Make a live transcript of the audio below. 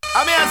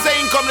I mean, I say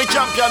come the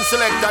champion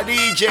selector,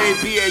 DJ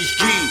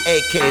PHG,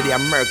 aka the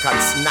American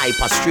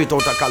Sniper, straight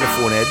out of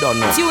California, you don't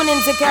know. Tune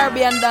in to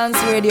Caribbean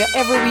Dance Radio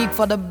every week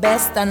for the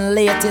best and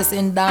latest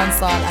in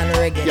dancehall and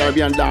reggae.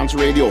 Caribbean Dance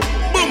Radio.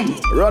 Boom!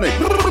 Run it.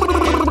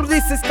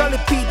 This is Kali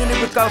P, the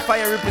lyrical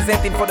fire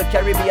representing for the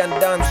Caribbean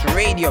Dance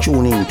Radio.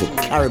 Tune in to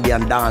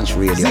Caribbean Dance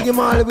Radio. Ziggy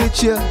Marley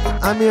with you.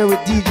 I'm here with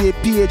DJ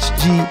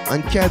PHG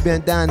on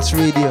Caribbean Dance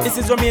Radio. This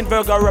is Romain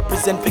Virgo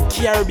represent for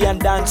Caribbean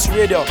Dance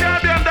Radio.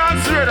 Caribbean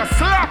Dance Radio,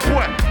 slap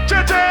one.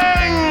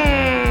 Cha-ching!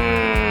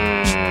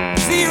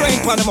 Zero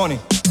ain't for the money.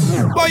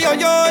 Boy, yo,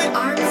 yo.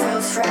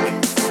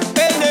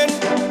 Ellen.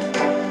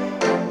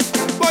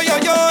 Boy, yo,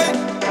 yo.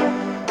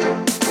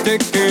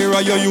 Take care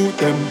of your youth,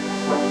 them.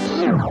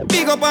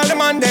 Big up all the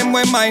man, them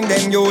when mind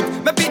them youth.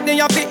 Me pit me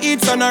up to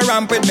eat, son a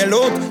ramp with me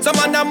loot. Some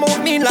man a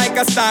move me like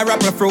a star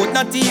apple fruit.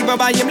 Not even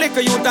buy him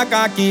liquor, youth a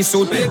khaki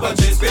suit. Paper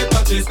chase,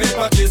 paper chase,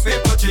 paper chase,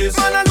 paper chase.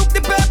 Man a look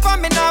the paper,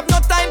 me nah have no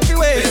time to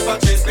waste. Paper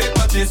chase,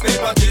 paper chase,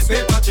 paper chase,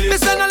 paper chase. Me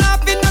say no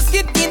laughing, no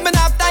skit, me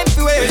nah have time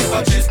to waste.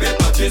 Paper chase,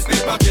 paper chase,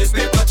 paper chase,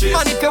 paper chase.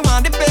 Man, if you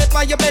want the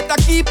paper, you better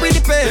keep with the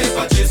paper.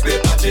 Paper chase,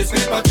 paper chase,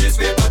 paper chase,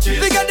 paper chase.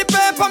 We got the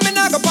paper, me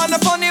nah go on a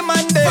funny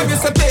Monday. I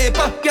miss a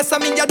paper, yes I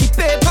mean ya the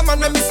paper,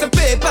 man I miss a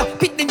paper.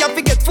 Pick me up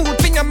to get food,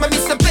 finger me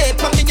miss a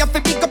paper. Me have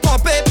to pick up on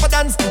paper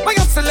dance. I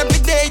hustle every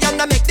day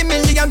and I make the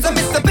millions. I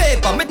miss a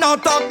paper. Me now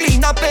talk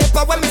clean up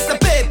paper when miss a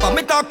paper.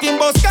 Me talking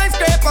about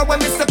skyscraper when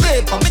miss a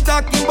paper. Me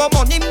talking about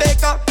money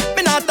maker.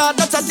 Me not talk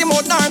that chatty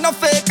mouth nor no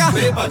faker.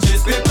 Paper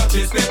chase, paper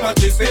chase, paper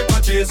chase,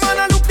 paper chase. Man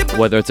I look the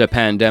whether it's a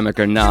pandemic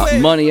or not,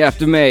 money you have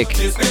to make.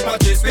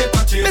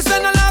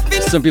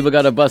 Some people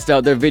gotta bust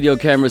out their video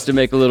cameras to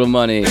make a little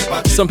money.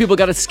 Some people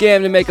gotta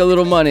scam to make a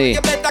little money.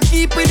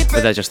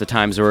 But that's just the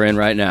times we're in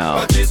right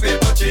now.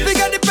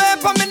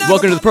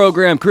 Welcome to the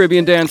program,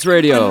 Caribbean Dance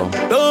Radio.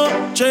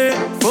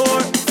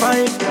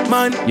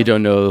 You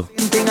don't know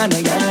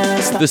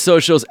the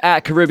socials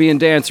at Caribbean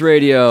Dance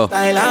Radio.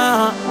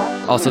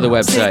 Also the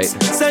website,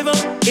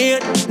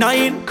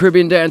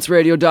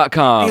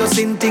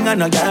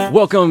 CaribbeanDanceRadio.com.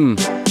 Welcome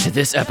to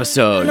this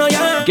episode.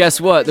 Guess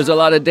what? There's a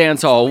lot of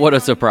dance hall. What a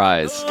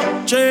surprise.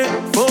 3,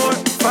 4,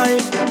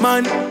 5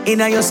 man in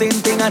your same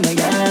thing and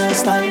your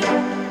style.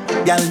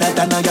 Girl that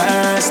and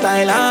your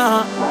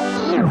style.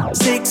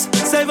 6,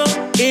 7,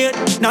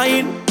 8,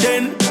 9,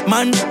 10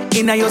 man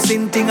in your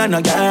same thing and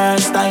your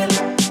style.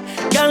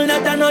 Girl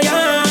that and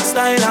your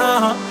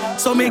style.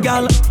 So me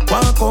girl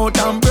walk out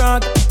and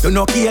brag. You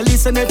no care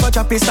listen if a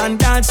choppy stand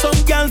dance.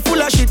 Some girl full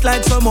of shit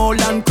like some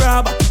old and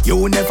crab.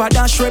 You never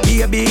dash with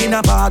baby in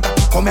a bag.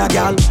 Come here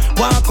girl,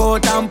 walk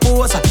out and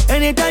pose.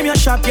 Anytime you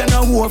shop you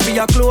know who for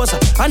your clothes.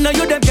 I know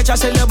you them catch a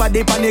sell your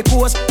body pan the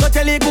coast. No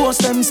tell the ghost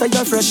them say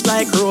you're fresh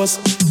like rose.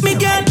 Me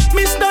girl,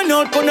 miss done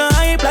out gonna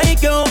hype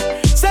like you.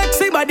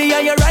 Sexy body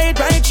and you right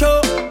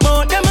show.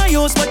 More them I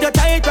use but you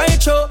tight right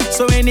show.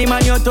 So any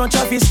man you touch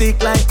off his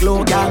stick like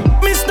glue girl.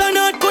 Miss done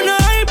out gonna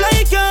hype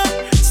like you.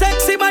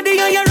 Sexy body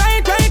and you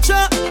right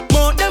show.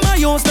 More them I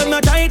use them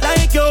not tight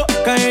like you.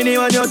 Cause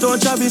anyone you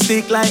touch off his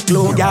stick like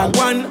glue girl.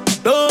 1,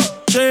 2,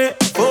 3,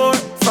 4,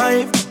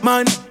 5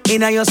 man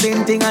in your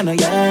same thing and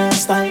your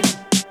style.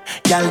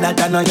 Girl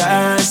that I know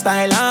your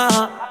style.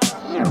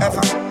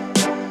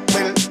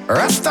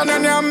 Rasta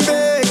and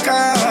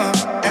Yambeka.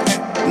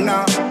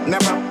 No,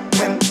 never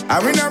will. I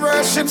will not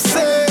worship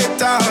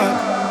Satan.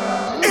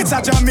 It's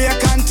a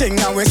Jamaican thing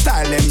and we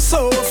style them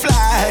so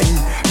fly.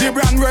 The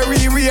brand where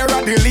we wear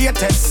are the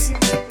latest.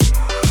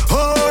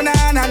 Oh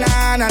na na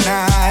na na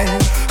na.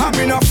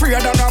 I'm not afraid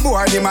of no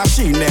boy, the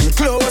machine them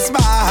close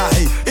by.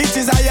 It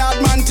is a yard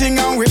man thing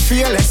and we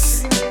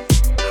fearless.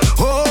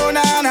 Oh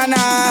na na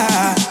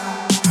na.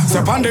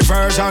 Step on the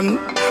version.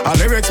 A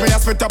lyrics me a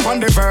spit up on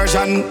the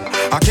version.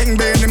 A king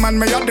Benny man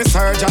me a the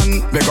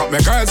surgeon. Big up me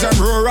girls them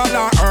rural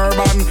and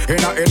urban.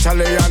 In a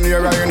Italian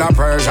era in a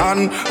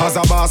Persian. As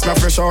a boss me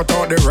fish out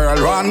the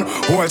real one.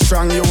 Hold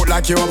strong youth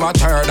like you over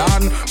third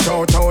hand.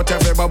 Shout out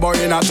every boy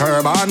in a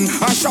turban.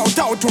 And shout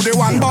out to the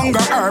one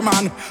bunga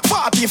Herman.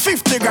 40,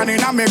 50 grand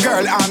in a me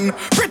girl and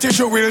pretty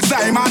jewels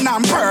diamond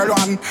and pearl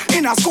one.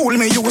 In a school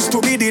me used to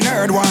be the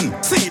nerd one.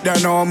 See there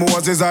no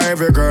Moses a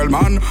heavy girl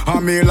man.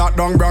 And me lock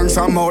down Bronx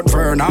and Mount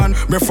Vernon.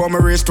 Before me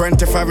reach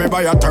 25 me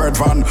buy a third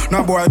van.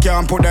 No boy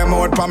can't put them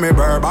out for me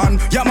bourbon.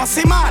 You must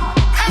see man.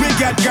 We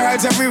get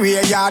girls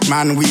everywhere yard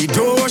man. We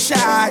do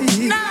shy.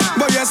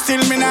 But you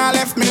still me nah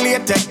left me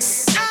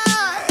latex.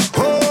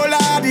 Oh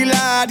la di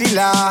la di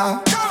la.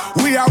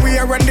 We are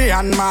here when the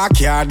handmark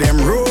yard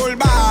them roll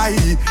by.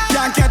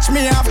 Can't catch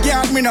me off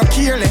guard, me no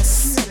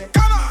careless.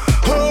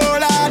 Oh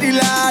la di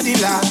la di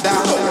la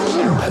da.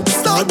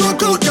 Start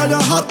broke out, girl, you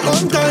hot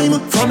long time.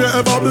 From your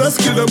ever blessed,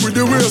 kill them with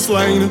the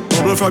waistline.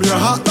 Bubble from your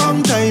hot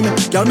long time.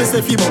 Girl, me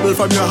say fi bubble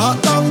from your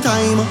hot long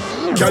time.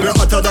 Girl, you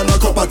hotter than a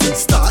cup of tea.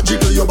 Start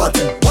jiggle your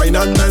body. Wine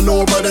and bend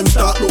over, then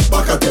start look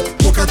back at it.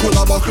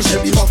 Coca-Cola buckle,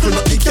 Chevy buckle,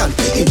 not the can.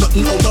 Ain't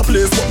nothing out of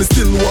place, but me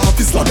still want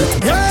to slap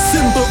it. Yeah.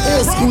 Simple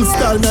old school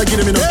style, me a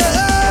give me no.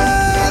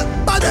 Yeah,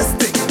 baddest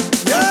thing.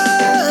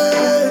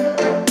 Yeah,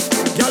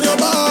 girl, you're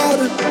bad.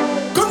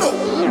 Come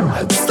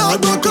on. Start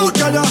broke out,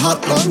 girl, you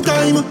hot long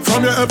time.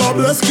 From your ever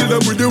blessed, kill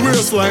them with the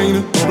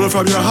waistline. Bubble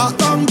from your hot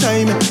long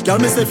time. Girl,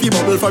 me say fi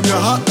bubble from your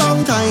hot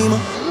long time.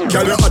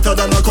 Girl, you hotter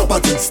than a cup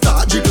of tea.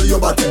 Start jiggle your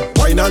body.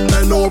 Wine and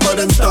bend over,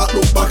 then start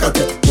look back at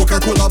it.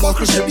 Coca-Cola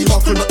buckle, shape the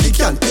buckle, not the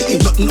can.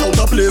 Ain't nothing out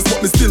of place, but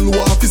me still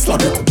want to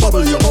slap it.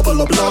 Bubble you bubble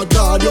up, Lord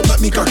God, you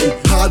make me cocky.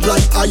 Hard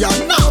like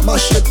iron, nah, my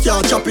shit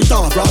can't chop it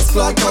off. Rasp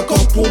like a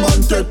cup, woman,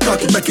 dead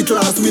cocky. Make it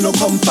last, me no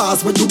come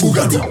fast with the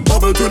Bugatti.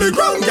 Bubble to the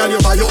ground, girl, you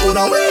buy your own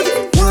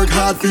away. Work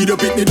hard, feed your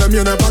pitney, them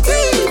you never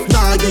take.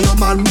 Nah, give your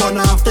man one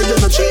after you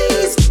no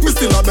cheese. Me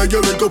still a beg you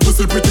little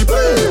pussy pretty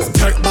please.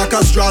 Take back a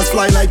straws,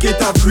 fly like it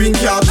have green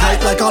cap.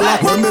 Tight like a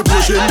lock when me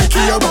push it, me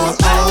key about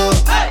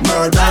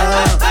murder.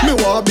 Me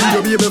want be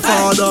your baby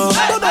father.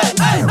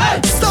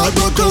 Start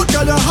work out,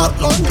 girl, you hot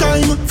long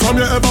time. From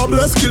your ever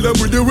blessed, kill them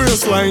with the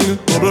waistline.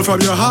 Bubble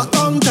from your hot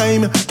long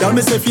time. Girl,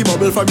 me say fi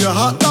bubble from your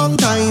hot long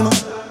time.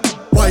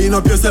 Wind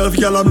up yourself,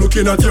 girl, I'm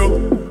looking at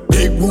you.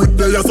 Big boot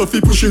there, so fi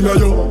pushing at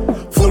you.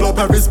 Full up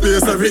every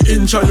space, every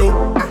inch of you.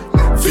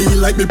 Feel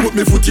like me put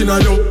me foot in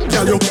on you.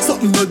 Girl, you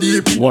something no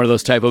deep. One of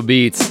those type of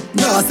beats.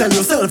 Nah, sell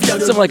yourself, girl.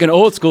 Something like an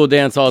old school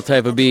dancehall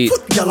type of beat.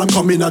 Girl, I'm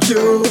coming at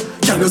you.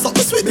 Girl, you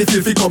something sweet, me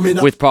feel fi coming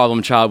at. With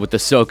Problem Child with the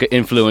soca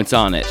influence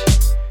on it.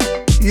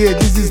 Yeah,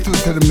 this is 2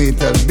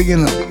 cm.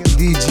 Begin up,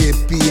 DJ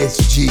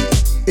PHG,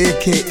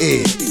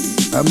 aka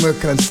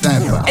American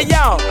Sniper. Hey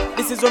yo,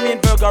 this is Romain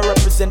Virgo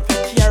represent for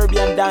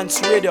Caribbean Dance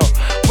Radio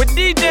with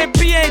DJ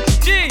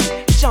PHG,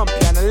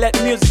 champion, and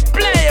let music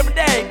play every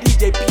day.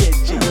 DJ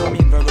PHG,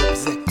 Romain Virgo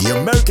represent the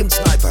American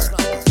Sniper.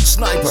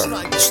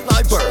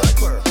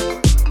 Sniper.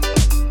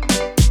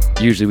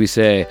 Usually we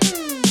say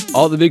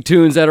all the big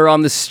tunes that are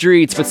on the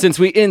streets, but since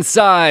we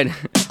inside,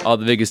 all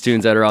the biggest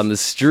tunes that are on the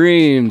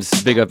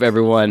streams. Big up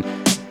everyone.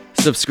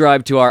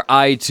 Subscribe to our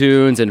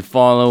iTunes and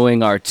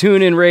following our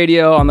TuneIn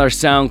Radio on our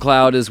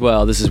SoundCloud as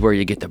well. This is where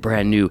you get the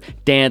brand new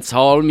dance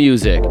hall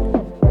music.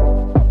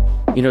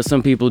 You know,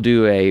 some people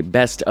do a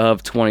best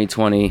of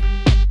 2020.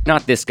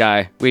 Not this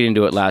guy. We didn't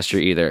do it last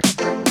year either.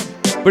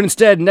 But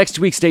instead, next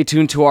week, stay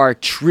tuned to our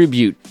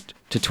tribute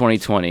to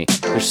 2020.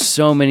 There's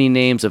so many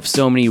names of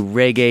so many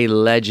reggae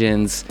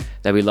legends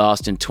that we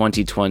lost in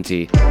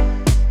 2020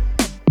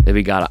 that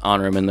we gotta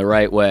honor them in the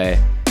right way.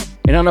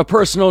 And on a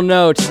personal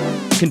note,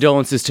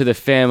 condolences to the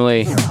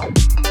family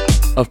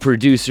of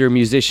producer,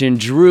 musician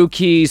Drew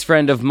Keys,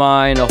 friend of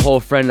mine, a whole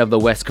friend of the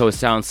West Coast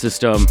Sound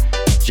System,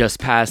 just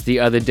passed the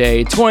other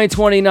day.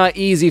 2020 not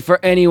easy for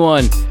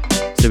anyone,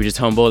 so we just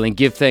humble and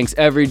give thanks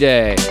every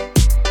day.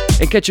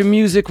 And catch a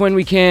music when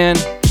we can,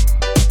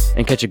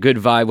 and catch a good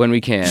vibe when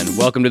we can.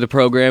 Welcome to the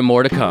program,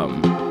 more to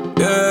come.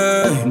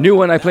 Yeah. New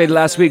one I played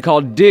last week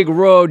called Dig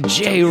Road,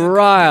 J.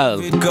 Ryle.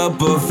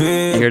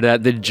 Hear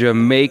that? The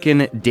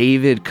Jamaican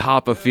David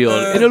Copperfield.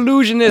 An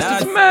illusionist,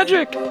 it's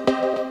magic.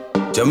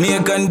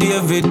 Jamaican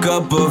David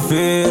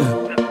Copperfield.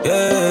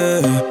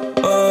 Yeah.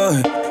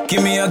 Oh,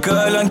 give me a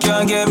call and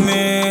can't get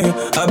me.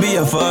 I be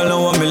a fall,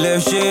 no want me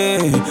left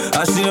shit.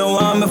 I see no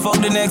want me fuck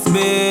the next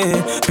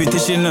bit. Pity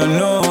she no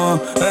know.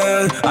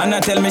 And I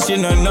tell me she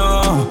no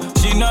know.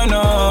 She no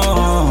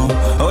know.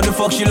 How the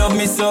fuck she love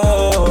me so?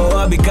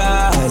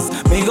 Because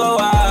me go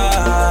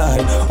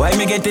hard. Why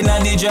me getting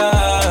on the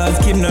jazz?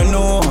 Kim no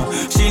know.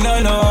 She no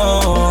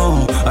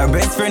know. Her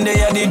best friend they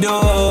at the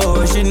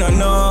door. She no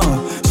know.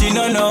 She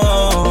no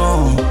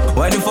know.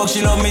 Why the fuck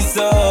she love me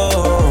so?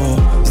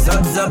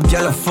 Zap zap,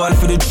 girl I fall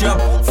for the trap.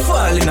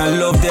 Fall in I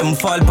love them,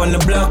 fall on the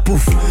block.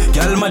 Poof,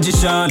 girl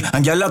magician,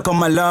 and girl I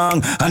come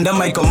along. Under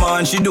my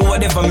command, she do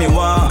whatever me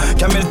want.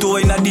 Camel toe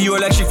in a Dio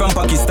like she from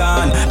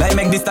Pakistan. Like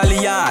make this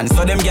stallion,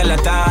 so them girl a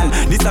tan.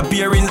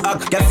 Disappearing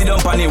act, girl sit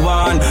down on the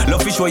one.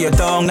 Love fish where your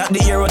tongue, not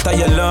the ear out of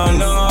your lung.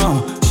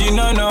 No, she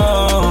no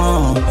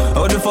know.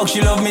 How the fuck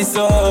she love me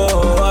so?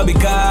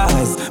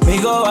 Because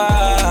me go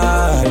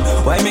hard.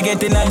 Why me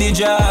getting at the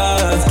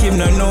jazz? Kim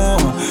no know,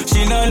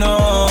 she no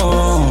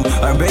know.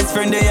 Her best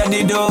friend they at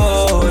the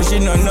door. She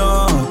no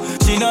know,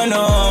 she no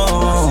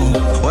know.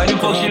 Why the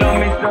fuck she love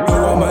me so?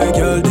 You are my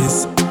girl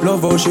this.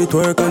 Love how she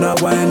twerk and a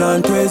wine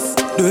and twist.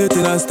 Do it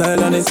in a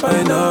style and it's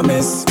fine a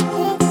miss.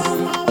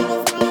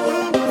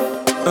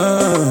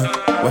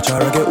 Watch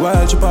her get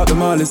wild, she pop the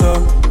molly so.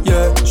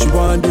 Yeah, she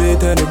want do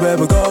it anywhere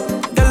we go.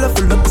 Girl I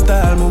full up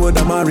style, me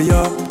woulda marry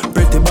her.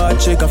 Pretty bad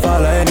chick, I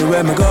follow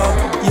anywhere me go.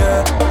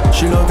 Yeah,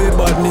 she love it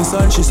badness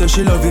and she say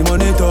she love it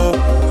money too.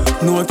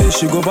 Notice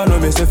she go for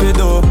me say fi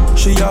do.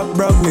 She a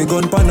brag me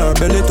gun pan her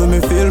belly to me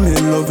feel me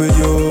in love with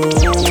you.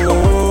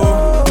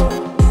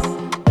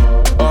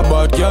 A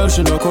bad girl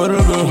she no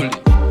cuddle.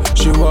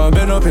 She want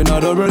bend up in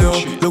a double yo.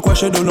 Look what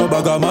she do, no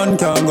bag a man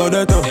can't go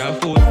there too.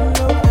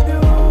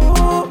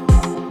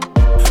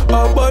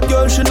 A bad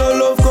girl she no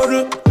love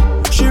cuddle.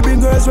 She bring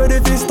girls ready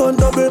to stunt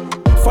double.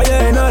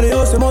 Fire in all the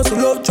house, you must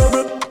love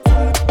trouble.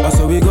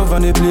 So we go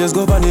from the place,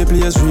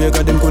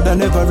 Rega them coulda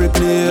never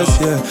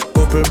replace, yeah.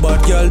 Couple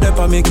bad girl, dep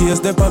on me case.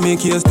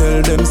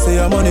 Tell them say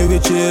I'm money we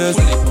chase.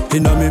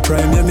 Inna me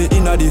prime, yeah, me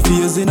inna the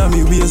phase, inna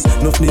me waist.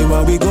 Nuff name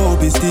when we go up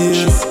the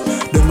stairs.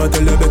 Them a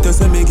tell you better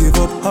say me give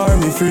up, or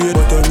me free.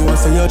 But you know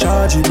say you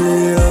charge it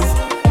brave.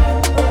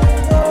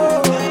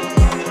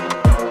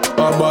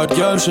 a bad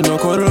girl, she no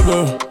cuddle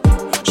girl.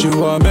 She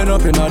want bend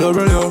up in a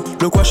double yo.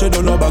 Look what she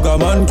done, no bag of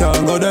man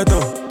can't go there too.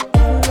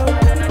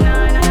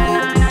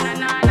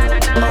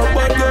 A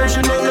bad girl,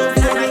 she no love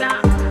cuddle.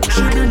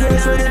 She been there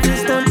for the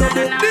distant of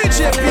it.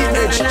 DJ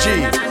PHG.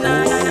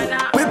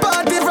 We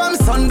party from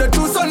Sunday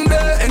to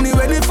Sunday.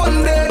 Anyway the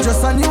fun day.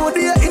 Just a new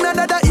day in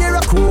another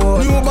era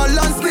code. New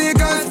balance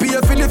sneakers, pay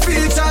for the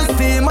features.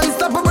 Steam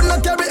unstoppable,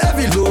 not carry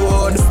heavy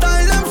load.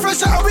 Style and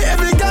fresh, how we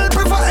every girl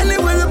prefer.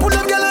 Anyway we pull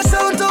up, girl and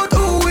shout out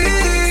ooh wee.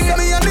 Yeah,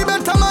 me and the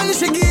better man,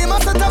 she give me a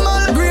set of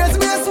man. Grace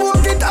me a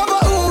smoke it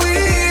over ooh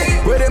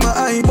wee. Where them a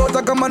eye, but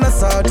I come on a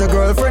sort. Your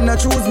girlfriend a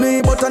choose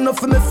me, but enough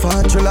for me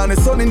fat. Chill on the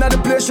sun in the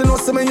place, she know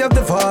see me have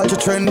the fat. You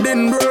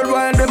trending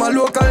worldwide, them a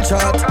local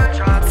chat.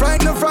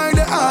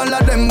 Friday, all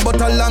of them, but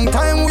a long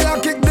time we a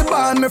kick the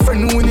band. My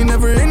friend winning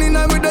every inning,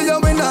 and with the you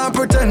we not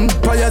pretend.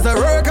 Prayers a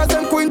work as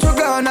them queen to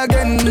gone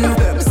again.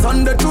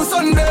 Sunday to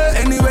Sunday,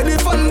 anyway the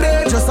fun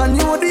day. Just a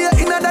new day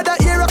in another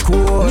era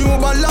code. New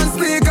balance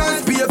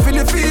sneakers, pay for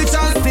the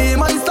features.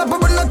 Steam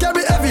unstoppable, not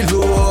carry heavy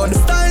load.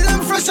 Style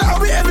and fresh,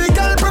 how we every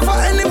girl prefer.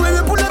 Anyway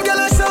we pull up,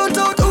 girl and shout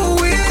out ooh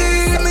wee.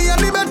 Me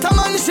and the better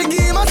man, she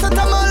give me a set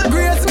of man.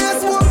 Grace me a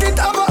smoke it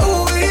over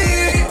ooh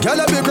wee. Girl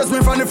a big me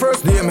from the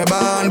first day me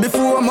born.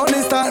 Before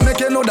money start, make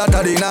you know that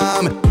I the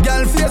norm.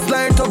 Girl face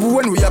light up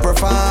when we a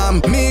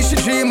perform. Me she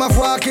dream of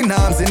walking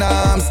arms in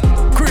arms.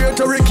 Create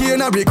a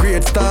hurricane and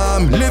recreate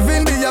storm.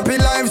 Living the happy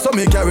life so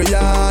me carry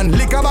on.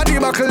 Lick a body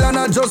buckle and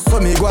I just so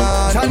me go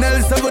on.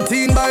 Channel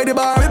 17 by the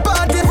bar. We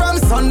party from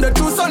Sunday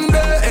to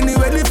Sunday.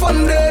 Anyway the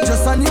fun day.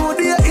 Just a new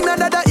day in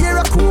another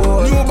era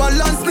code. New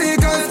balance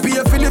sneakers,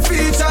 pay for the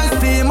features.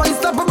 Steam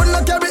unstoppable,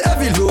 not carry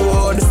heavy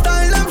load.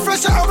 Style and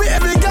fresh, how we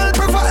every girl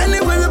prefer.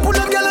 Anyway we pull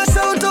up, girl and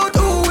shout out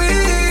ooh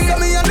wee.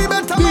 Yeah, me and the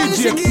better man,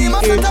 she give me a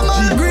set of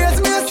man. Grace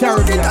me a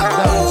smoke it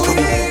out ooh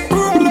wee.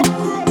 Roll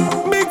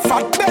up, big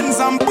fat Benz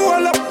and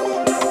pull up.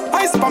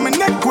 Ice for me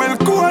neck well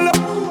cool up.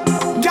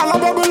 Gyal a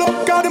bubble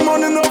up, got the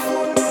money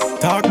enough.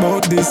 Talk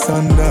about this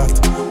and that.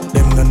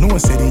 Them no know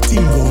say the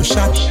team go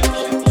shot.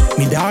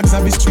 Me dogs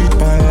have the street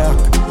pan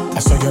lock. I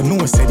saw you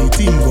know say the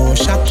team go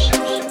shot.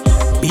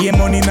 Be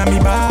money na me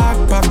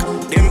backpack.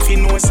 Them fi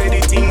know say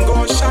the team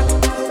go shot.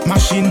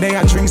 Machine they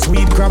a drink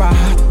sweet grab a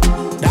hat.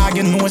 Dog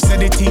you know say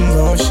the team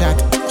go shot.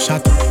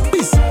 Shot.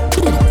 Peace.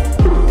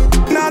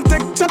 Nah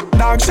take chat,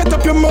 dog, shut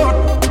up your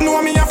mouth.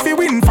 Know me have to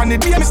win from the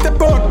day me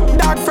step out.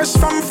 Dog fresh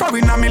from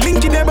foreign and me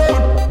link in the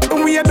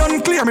boat. We are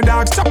done clear, me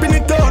dog, chopping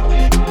it out.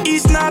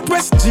 East, north,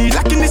 west, G,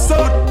 locking the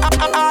south.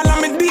 All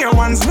of me dear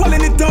ones,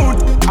 rolling it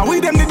out. And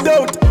we them the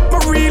doubt.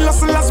 But real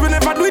hustlers, we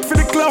never do it for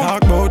the club.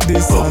 Talk about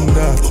this and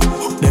that.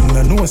 Them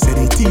no know say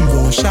the team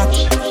go shot.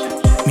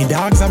 Me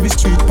dogs have the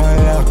street pan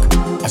lock.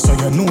 I saw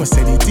you know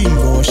say the team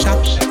go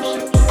shot.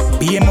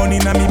 Be money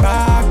na me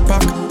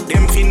backpack.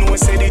 Them fi know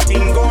say the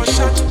thing go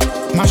shot.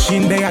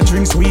 Machine they a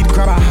drink sweet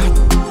crab a hat.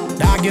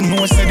 Dog you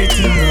know say the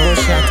thing go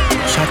shot.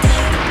 Shot.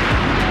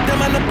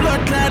 Them on the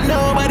blood clot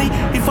nobody.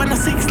 If I'm a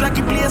six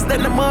lucky place,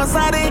 then the most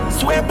are they.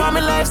 Swear by my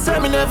life, sir,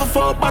 me never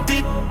fall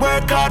party.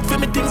 Work hard for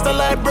me things the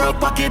like broke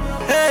pocket.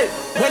 Hey,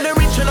 when they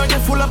reach, you know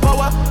get full of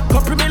power.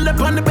 Couple me up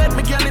on the bed,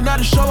 me girl in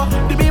the shower.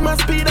 The beam and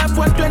speed of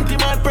 120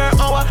 miles per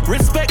hour.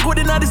 Respect good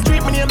in the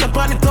street, me name up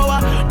on the tower.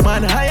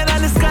 Man higher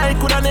than the sky,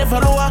 coulda never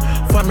lower.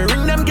 For me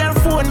ring them girl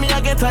phone, me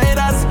I get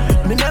headers.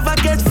 Me never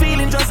get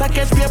feeling, just I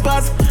catch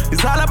papers.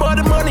 It's all about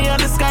the money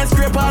and the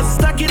skyscrapers.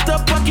 Stack it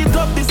up,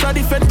 this a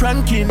different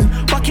ranking.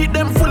 Pocket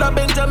them full of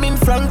Benjamin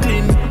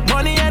Franklin.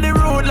 Money on the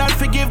road, Lord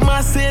forgive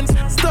my sins.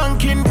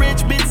 Stunking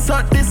rich bitch,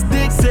 suck this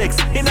dick six.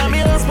 In a me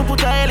house, me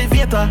put a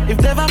elevator.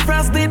 If never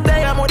frost did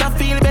die, I woulda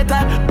feel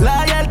better.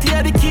 Loyalty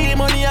are the key,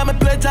 money are my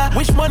pleasure.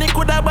 Wish money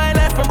coulda buy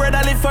life, my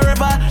brother live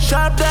forever.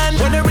 Sharp down,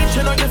 when they rich,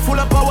 you know get full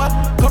of power.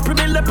 Couple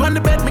me up on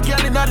the bed, me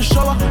girl in the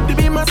shower. The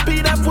beam and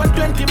speed of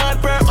 120 miles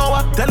per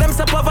hour. Tell them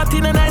some poverty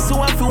no nice, so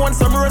if you want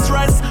some roast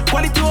rice.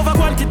 Quality over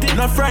quantity,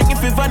 not frightened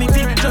for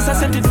vanity. Just a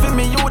sentence for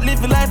me, you would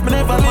live a life, me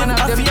never live.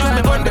 I feel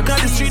me gun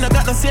because the street, I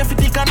got no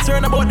safety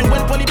concern about the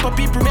well poly for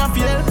people, me I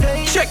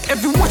feel. Check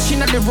every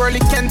watching at the world,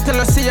 you can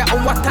tell us see ya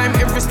over time.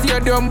 Every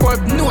stadium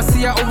bulb, no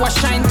see ya over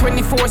shine.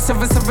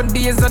 24/7, 7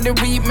 days of the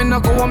week, me no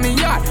go on me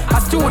yard. I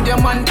studio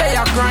man, they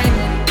a grind.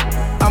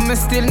 I'ma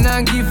still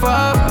not give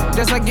up.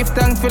 Just a give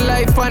thanks for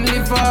life and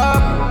live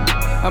up.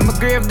 I'ma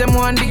grave them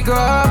one dig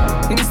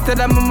up.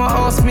 Instead of my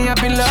house, me I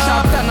be loved.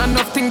 Sharp than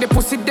nothing, they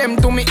pussy them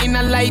to me in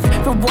a life.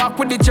 To walk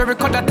with the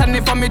Jericho that I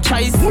never me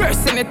choice.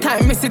 Worse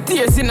anytime, me see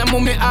tears in a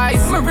mommy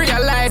eyes. Me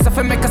realize if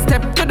I make a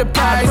step to the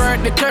prize.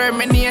 Work,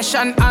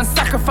 determination and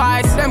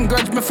sacrifice. Them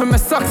grudge me for my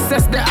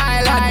success, the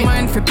highlight.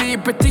 Mind for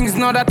people, things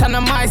know that I'm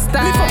my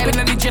style. Live up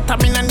in the jet, I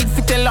mean I need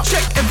to tell up.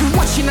 Check every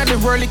watching at the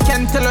world, you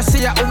can tell us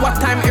see ya over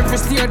time. Every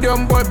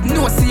stadium bulb,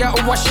 no see ya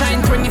over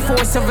shine.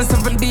 24/7,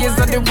 7 days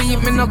of the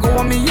week, me no go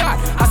on me yard.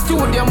 I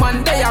studio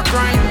man, they a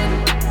grind.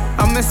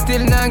 I'ma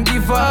still not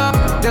give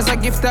up. Just a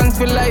give thanks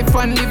for life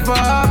and live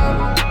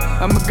up.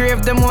 I'm a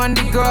grave them one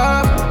dig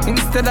up.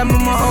 Instead of my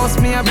house,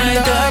 me a build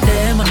up.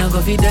 Them, I no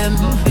go feed them.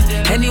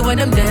 Anywhere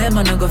them,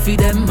 I no go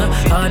feed them.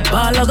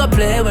 Hardball I go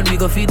play when we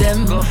go feed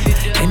them.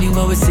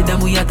 Anywhere we see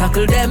them, we a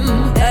tackle them.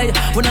 Hey,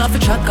 we not for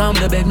chat, come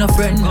to beg no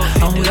friend.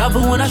 And we have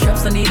one of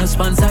straps and need no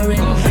sponsoring.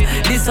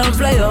 This song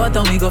fly out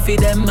and we go feed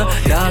them.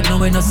 Dog, no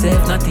we no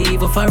safe, not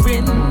even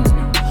foreign.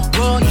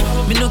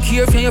 Me no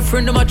care if you're your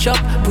friend, them a chop.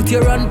 Put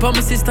your hand pa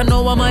my sister,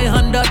 know I'm my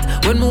hand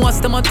that. When me watch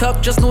them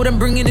attack, just know them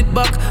bringing it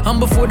back. And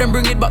before them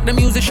bring it back, them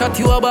use a shot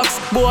you a box.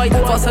 Boy,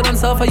 faster than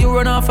suffer, you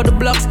run off of the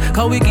blocks.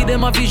 Cause we give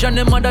them a vision,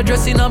 them mother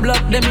dress in a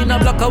block. Them in a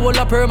block, a whole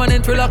a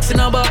permanent relax in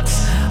a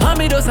box. And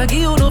me just a give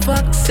you no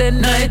facts.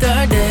 And night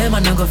or them, I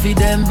no go feed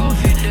them.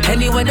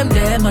 Anywhere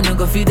them, I no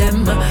go feed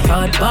them.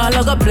 Hardball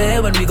I go play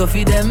when we go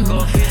feed them.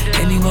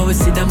 Anywhere we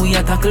see them, we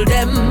a tackle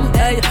them.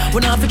 Hey,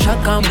 we not for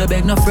chat, come to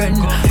beg no friend.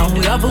 And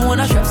we have one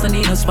of straps and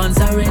need no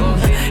sponsoring.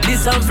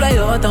 This song fly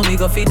out and we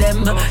go feed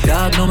them.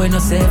 Dog, no we no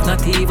safe,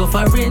 not even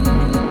foreign.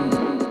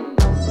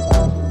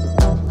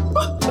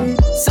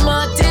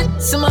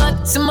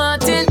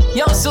 Smartin,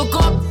 yo, suck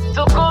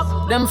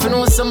up. Them for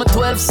know some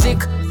 12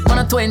 sick. Man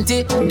a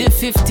 20, the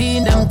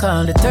 15, them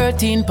call the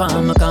 13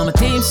 pound. I call my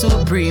team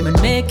supreme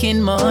and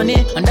making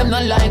money. And them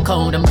not like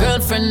how them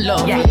girlfriend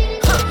love me.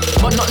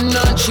 But nothing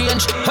not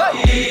change.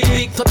 Hey,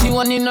 big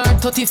 31 in her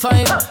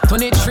 35,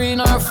 23 in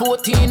her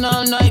 14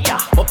 all night.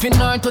 Up in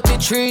her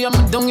 33,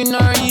 I'm down in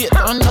her 8.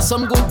 Under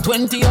some good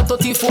 20 or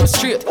 34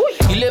 straight.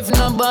 11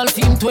 a ball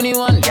team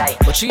 21.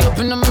 But she up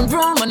in my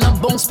room and I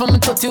bounce from me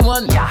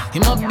 31.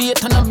 Him a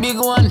bait and a big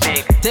one.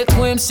 Take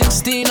away him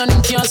 16 and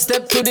him can't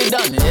step to the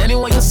done.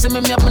 Anyway you see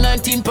me have my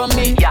 19 for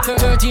me.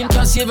 13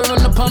 can't save her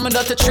run upon me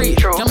that a tree.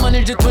 Can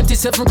manage the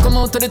 27 come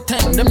out of the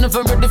 10. Them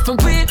never ready for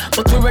we,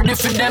 but we ready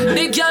for them.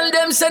 Big girl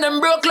them say them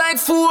broke like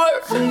 4.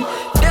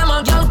 Them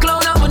a girl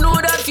clown and we know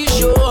that for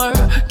sure.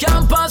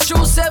 Can't pass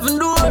through 7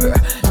 door.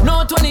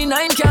 No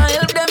 29 can't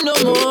help them no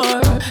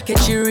more.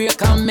 Catch your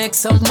rake and make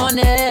some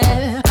money.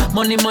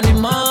 Money.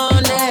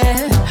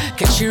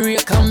 Catch your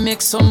rake and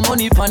make some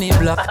money pon the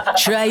block.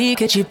 Try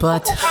catch your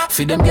pot.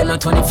 For them girl on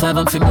 25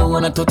 and for me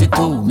one at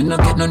 32. Me no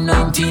get no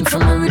 19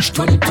 from me reach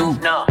 22.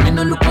 Me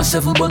no look for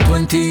 7 but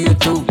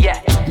 22.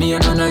 Me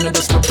and no 9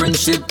 that's my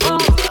principle.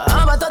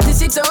 I'm about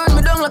 36 I run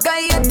me down like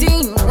I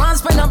 18. One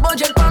spend a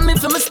budget for me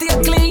for me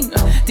stay clean.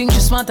 Think she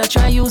smart I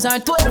try use her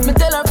 12. Me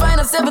tell her find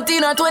a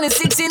 17 or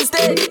 26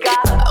 instead.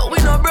 We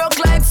no broke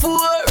like 4.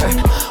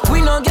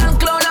 We no gang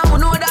clown and we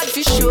know that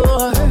for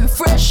sure.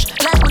 Fresh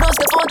like we don't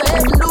step out of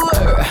heaven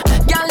door.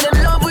 Girl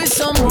them love with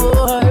some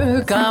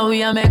more. Cause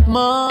we a make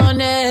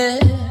money.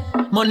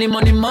 Money.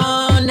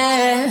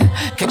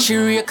 Catch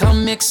your rake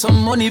and make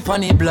some money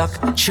pon the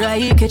block.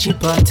 Try catch your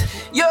pot.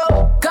 Yo,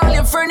 call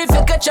your friend if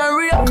you catch a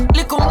rake.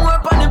 Little more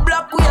pon the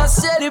block, we a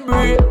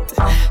celebrate.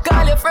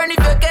 Call your friend if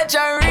you catch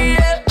a rake.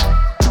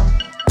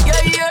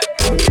 Yeah.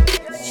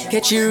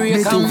 Catch your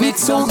rake and make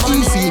some money.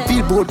 Easy,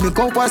 Billboard make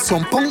over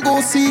some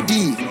Pongo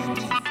CD.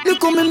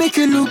 Look how me make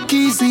it look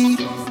easy.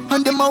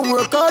 And them a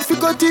work hard for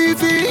go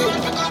TV.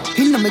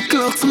 Inna me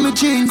clothes and me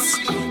jeans.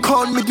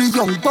 Call me the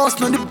young boss,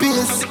 not the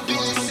bass.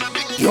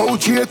 Yo,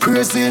 J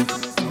crazy,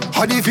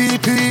 how the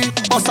VP.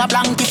 Bust a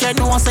blank if you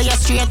know say you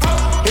straight.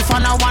 If I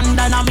no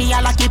wonder now me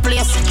a lucky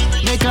place.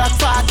 Make like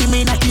 40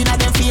 minutes inna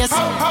them face.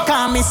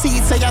 Call me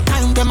see say your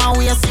time them a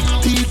waste.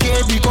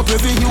 TK big up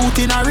every youth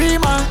in a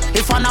Rima.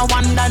 If I no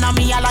wonder now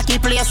me a lucky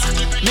place.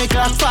 Make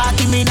like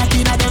 40 minutes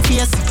inna them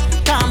face.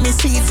 Call me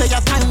see say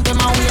your time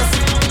them a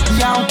waste.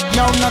 Yo,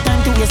 no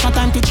time to waste, no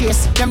time to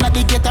chase. Them like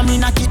the gate, I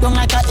mean I keep them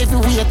like a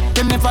heavyweight.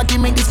 Them never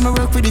give me this, me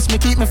work for this, me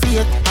keep me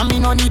faith. I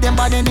mean no need them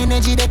bad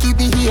energy, they keep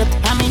the hate.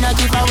 I mean I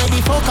give away the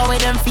fuck away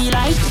them feel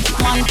like.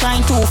 One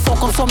time to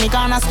fuck up so me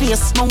gonna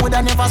space. No woulda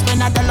never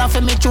spend a dollar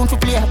for me tune to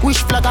play.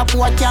 Wish flag up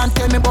what can't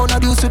tell me about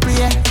no use to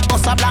play.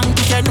 Bust a blank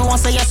if you know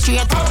say you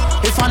straight.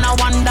 If I no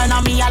wonder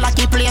now me a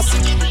lucky place.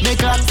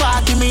 Make like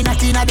 40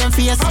 minutes inna them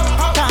face.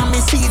 Call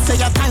me see say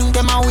your time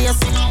them a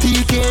waste.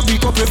 TK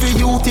big up every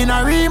youth in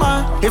a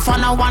Rima. If I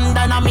no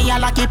wonder now me a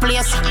lucky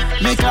place.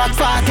 Make like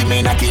 40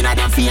 minutes inna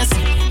them face.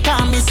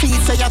 Call me see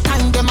say your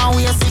time them a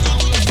waste.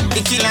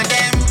 The killer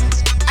them,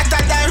 I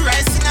thought that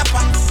rice in a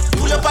pot.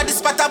 Pull up at the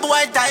spot a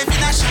boy dive in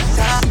a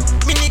shot.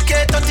 Mini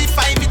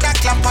K35 with a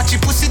clamp. Watch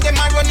your pussy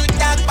them a run with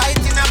dog bite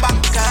in a back.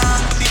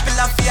 People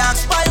a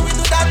fiance, why we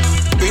do that?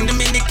 Bring the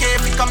mini K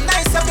if it come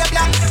nice of your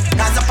black.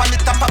 Cause up on the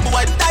top a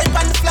boy dive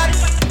on the flat.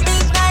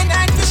 Big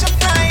 99 fish a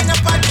fry in a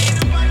pot.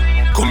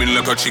 Coming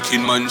like a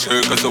chicken man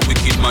jerk, as a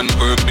wicked man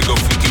perk, big up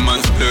freaky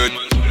man's blurred.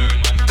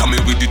 Coming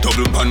with the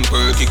double pan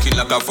perk, kicking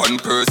like a fan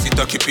purse, it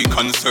a keep it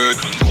concert.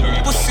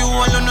 Pussy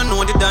all you no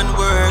know they done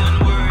work.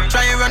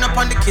 Try run up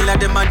on the killer,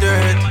 them a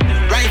dirt.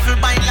 Rifle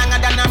bind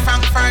longer than a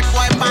Frankfurt.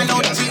 Boy, pan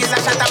out cheese,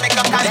 I shot a make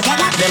up concert.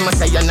 Them a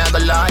say you're not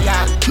a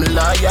lawyer, me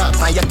lawyer.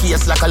 Find your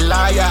case like a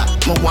liar,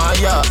 me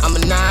wire, I'm a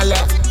nala.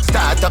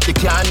 Start up the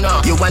car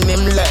now, you and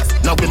him left.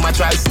 Now we my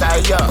try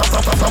style, yeah.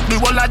 Fuck the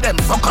whole of them,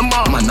 fuck em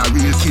up. Man a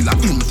real killer,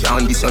 him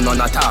can't this on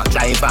at all.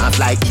 Drive off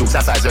like Dukes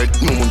of Hazzard,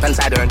 New Mountain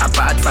Southern.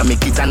 Apart from me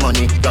kids and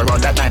money, you're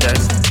all that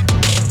matters.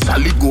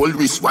 Solid gold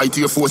wrist, white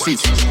Air Force it.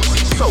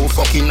 So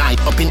fucking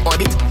night up in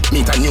orbit.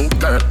 Meet a new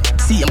girl,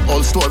 same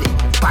old story.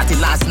 Party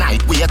last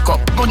night, wake up,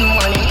 good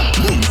morning.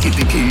 Keep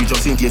the key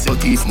just in case you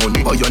thief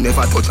money, but you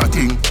never touch a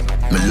thing.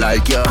 Me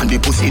like ya, and the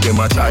pussy them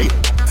a try.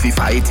 Fi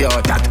fight ya,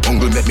 that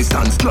hunger make me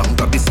stand strong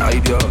up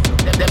beside ya.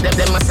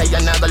 Them a say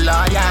you're not a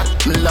lawyer.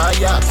 Me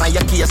lawyer, find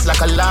your case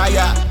like a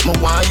liar. Me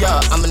want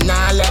ya, I'm a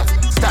nala.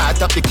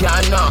 Start up the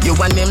car now, you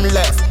and him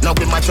left. Now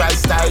we my try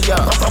style ya.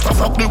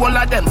 Fuck the whole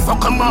of them,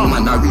 fuck 'em all.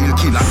 Man a real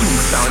killer,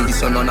 down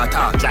this one on a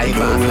talk. Drive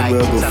off like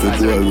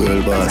it's a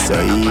real boss,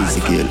 a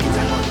easy kill.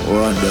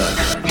 Wonder.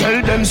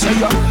 Tell them say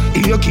ya,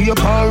 here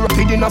keep on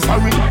rapid in a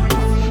hurry.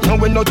 Now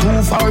we not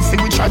too far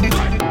fi we tried it.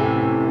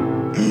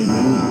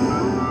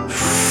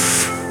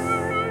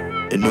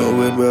 You know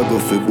when we go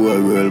for boy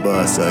real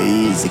boss, a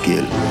easy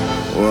kill.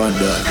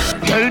 Wonder.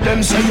 Tell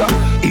them say ya,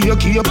 here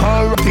keep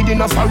on rapid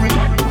in a hurry.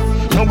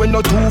 Now we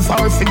not too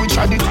far fi we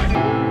tried it.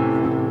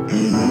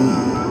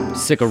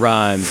 Sick of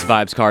Rhymes,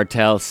 Vibes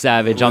Cartel,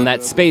 Savage on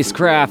that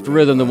spacecraft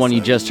rhythm, the one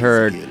you just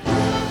heard.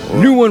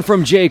 New one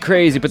from Jay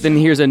Crazy, but then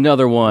here's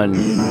another one.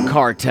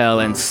 Cartel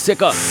and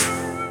Sick of.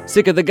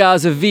 Sick of the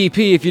Gaza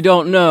VP, if you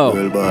don't know.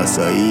 World Boss,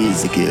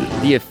 easy kill.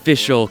 The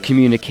official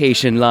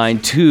communication line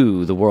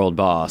to the World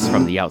Boss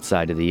from the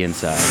outside to the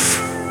inside.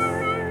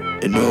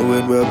 You know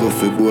when we go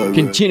for boy.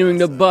 Continuing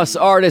to bust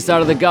artists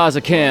out of the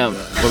Gaza camp,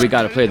 where we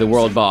gotta play the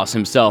World Boss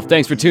himself.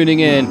 Thanks for tuning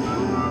in.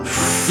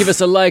 Give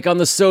us a like on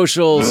the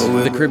socials,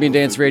 the Caribbean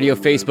Dance Radio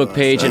Facebook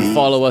page, and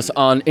follow us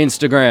on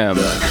Instagram.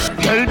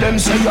 Tell them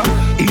say ya,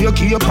 here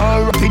keep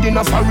on rapid in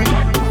a hurry.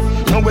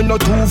 Now we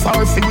not too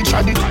far fi we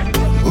tried it.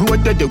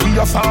 Road that we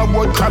a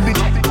forward crab it.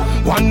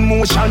 One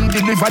motion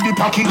deliver the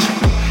package.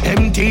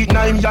 Empty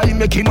 9 guy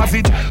make him have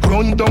it.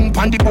 Run down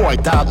pan the boy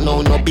talk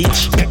no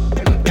bitch.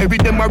 Bury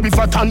them a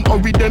river and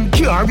hurry them.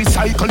 Can't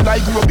recycle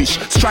like rubbish.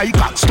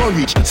 Striker,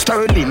 storage,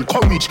 sterling,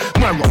 courage.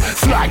 Marrow,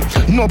 fly,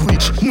 no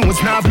bridge.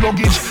 Nose nav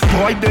luggage.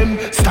 Boy them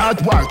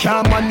start war,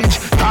 can't manage.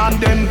 Can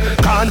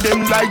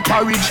them like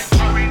porridge.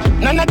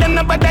 None of them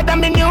no better than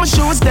me new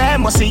shoes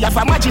them. Must see if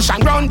a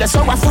magician round there,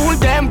 so I fool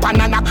them.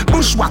 Banana,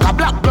 bushwhacker,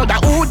 black brother,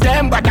 who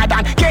them better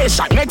than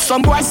K-shot. Make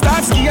some boys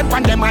start skate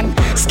pan them man.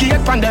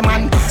 Skate pan them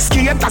man.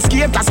 Skate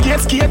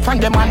pan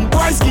them man.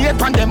 Boy skate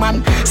pan them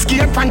man.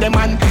 Skate pan them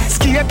man.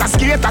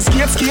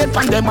 Skate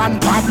pan them man.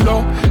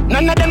 Pablo.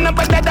 None of them no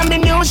better than me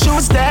new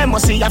shoes them.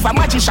 Must see if a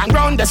magician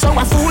round there, so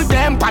I fool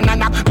them.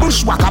 Banana,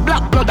 bushwhacker,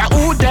 black brother,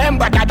 who them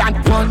better than.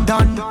 One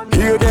done,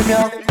 hear them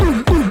ya.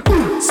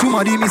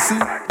 Somebody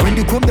missing. When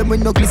they come, them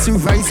when no glisten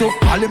rise up.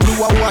 All them do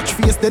a watch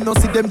face, they no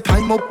see them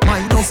time up.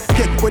 Minus,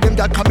 take with them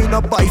that come in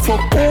a buy for.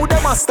 Oh,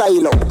 them a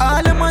style up.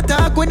 All them a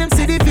talk when them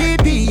see the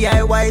VP.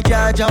 I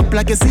charge up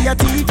like you see a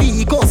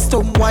TV.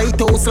 Custom White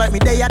House like me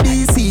they a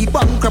DC.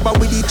 Bank rubber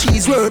with the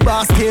cheese, World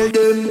Boss tell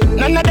them.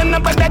 None of them no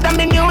better than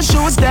me new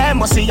shoes them.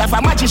 Must see if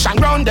a magician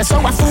round there, so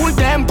I fool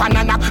them.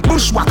 Banana,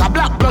 bushwhacker,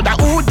 black brother,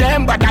 who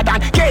them better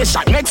than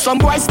K-shot. Make some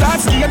boys start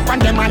skate pan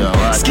them man.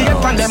 Skate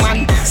pan them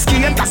man.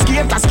 Skate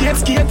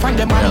pan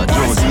them man.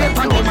 Skate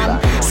pan them man.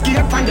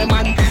 Skate pan them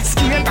man.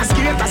 Skate.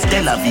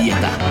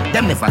 Elevator.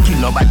 Them never kill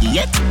nobody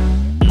yet.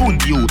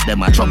 Good youth,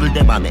 them a trouble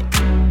them a make.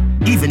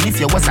 Even if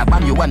you was a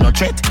bam, you are no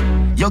threat.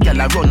 Your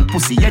girl a run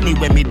pussy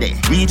anywhere me there.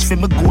 Reach for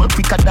me goal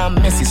quicker than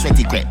Messi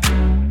sweaty crep.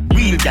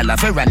 Real girl a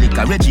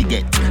Veronica Reggie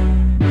get.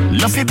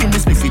 Love you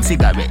business me fit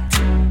cigarette.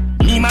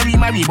 Me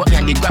marry, but me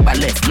and the grabber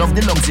left. Love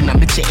the lungs in my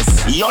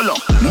chest. YOLO,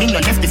 me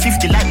no left the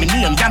 50 like me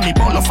neon. Damn me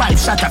ball of 5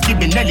 shot of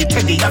Gibby Nelly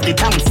Teddy of the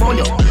town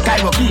folio.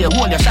 Cairo here,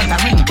 hold your shot a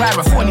ring,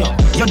 California.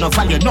 You no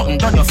value nothing,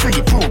 done your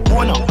free pro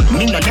bono.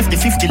 Me no left the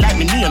 50 like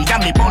me neon.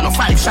 Damn me ball of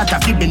 5 shot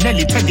of Gibby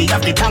Nelly Teddy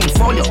of the town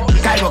folio.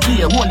 Cairo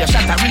here, hold your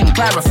shot a ring,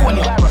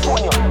 California.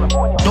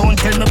 Don't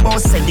tell me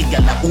about say the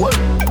girl at work.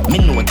 Me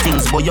know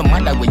things, but your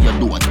mother where you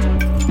don't.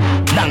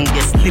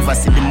 Longest liver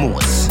see the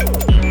most.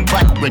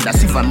 Bad brother,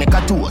 if I make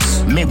a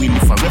toast. May we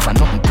live forever,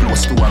 nothing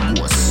close to a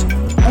ghost.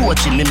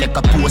 Watching me make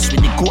a post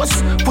with the ghost.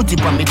 Put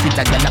it on me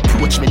Twitter, girl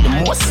approach me the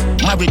most.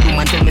 Married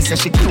woman tell me say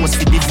she close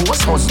for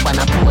divorce. Husband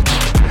approach.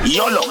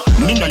 YOLO,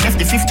 me no left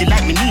the 50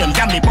 like me neon.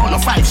 Damn me ball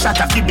of 5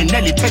 shot of Gibby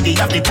Nelly Teddy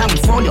of the town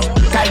folio.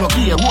 Cairo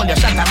here, hold your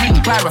shot a ring,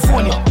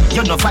 California.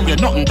 You no value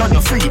nothing, done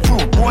your free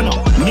pro bono.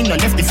 Me no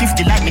left the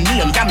 50 like me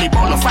neon. Damn me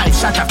ball of 5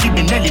 shot of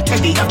Gibby Nelly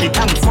Teddy of the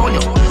town folio.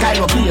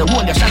 Cairo here,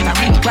 hold your shot a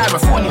ring,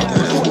 California.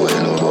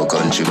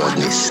 Country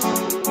badness.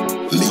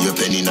 Me a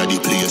penny inna the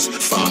place.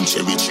 Farm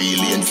cherry tree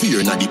lane,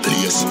 fear inna the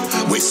place.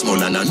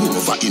 Westmoreland and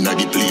Nova inna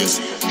the place.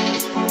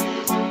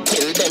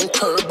 Tell them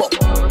turbo.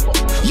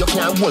 You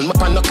can't hold me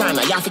on no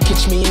corner. You have to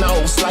catch me in a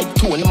house like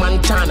Tony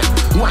Montana.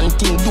 One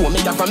thing do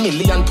me have 1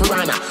 million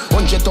piranha.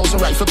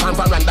 100,000 rifle pan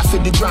veranda for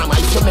the drama.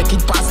 If you make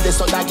it past this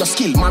under your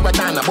skill,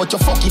 Maradona. But you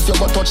fuck if you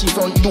go touch the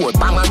front door,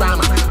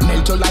 Panorama.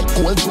 Melt you like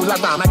cold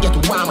Jularama, get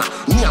warmer.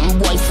 Nyam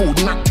boy food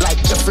not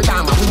like Jeffrey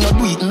Dahmer. We no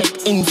do it,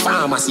 make in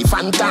pharmacy,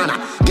 Fantana.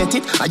 Get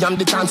it? I am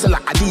the chancellor,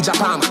 Adidja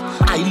Palmer.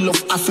 I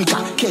love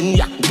Africa,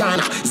 Kenya,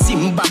 Ghana,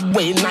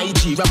 Zimbabwe,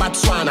 Nigeria,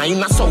 Botswana.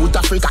 In South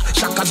Africa,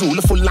 Shaka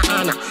Zulu full of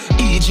honor.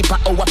 Egypt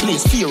at our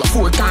place, fear of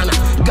four corner.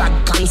 God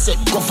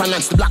concept,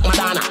 governance, the Black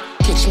Madonna.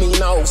 Catch me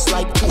in a house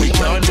like we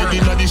can't get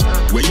in this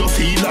where you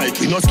feel like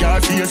we no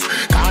scar face.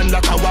 Can't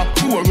like our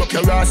pour up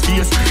your ass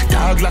face.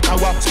 Dog like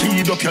our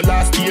speed up your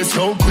last days.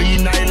 So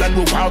Queen Island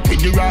we walk with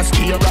the ass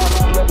here.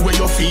 Where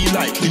you feel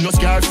like we no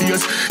scar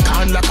face.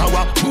 Can't like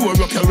our pour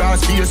up your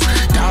ass face.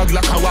 Dog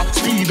like our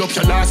speed up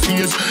your last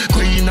days.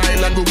 Queen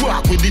Island we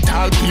walk with the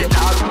tall here.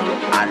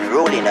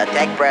 Unruly the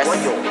tech press.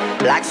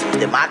 Black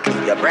suit the mark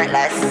leave you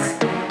breathless.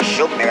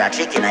 Shoot me a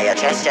chicken on your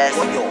chest.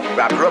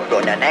 Wrap rope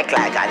down your neck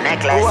like a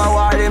necklace. Who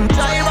are them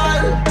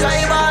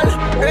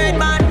tribal, red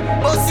man.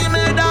 Bossy me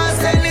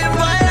dance and live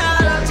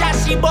viral.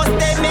 Joshy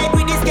busted made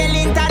with the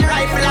skeleton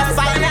rifle as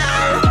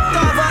final.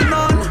 Cover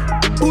none,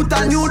 put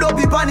a new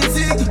dopey on the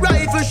zig.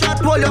 Rifle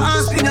shot, pull your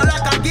hands, spin you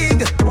like a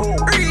gig.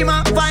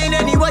 Rima, find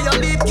anywhere you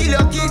live. Kill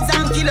your kids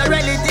and kill your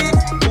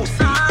relatives.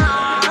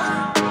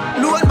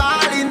 Load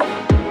ballin',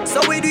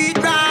 so we do it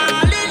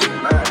brawling.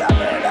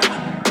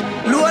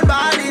 Load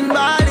ballin',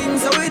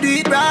 so we do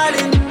it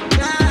brawling.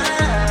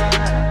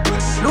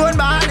 Load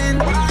ballin',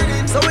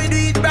 so we do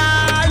it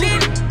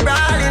brawling.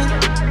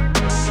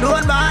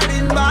 Load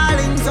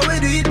ballin', so we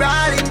do it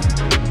brawling.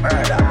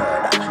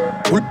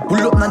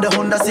 Pull up on the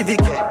Honda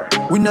Civic.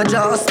 We not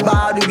just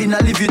bad, we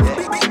not live it.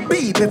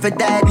 Beep if it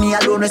dead, me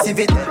alone receive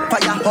it.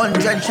 Fire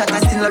 100 shot, I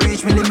still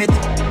reach me limit.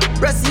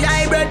 Rusty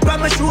hybrid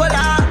from my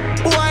shoulder.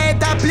 Boy,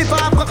 top flip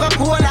off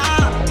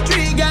Coca-Cola.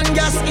 3 gun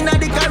gas in a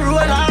the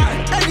Corolla.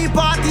 Any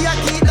party I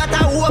keep that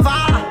I over.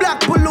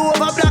 Black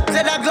pullover, black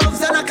leather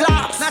gloves and a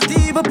clocks. Not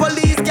even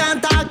police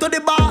can't talk to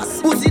the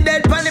boss. Pussy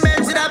dead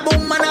parliament with a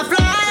boom and a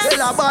flash.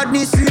 Tell a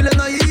badness feeling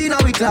no in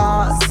our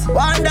class.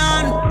 One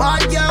down,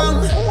 bad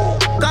young.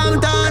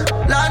 Compton,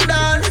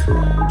 London.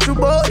 True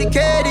bout the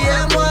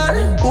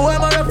KDM1.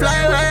 Whoever fly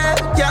away,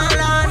 can't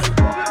land.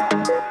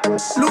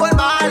 Low and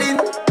ballin',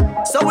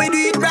 so we do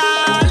it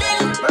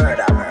brawling.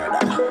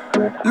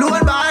 Low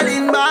and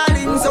ballin',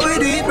 so we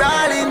do it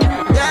brawling.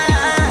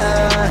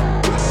 Yeah.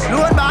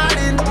 Low and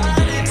ballin',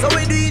 so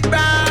we do it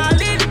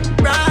brawling.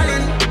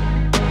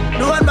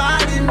 Low and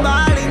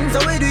ballin', so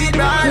we do it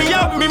brawling. Me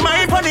up me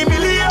mind for the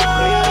millions.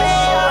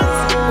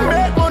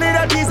 Make money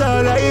that is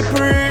all I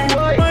pray.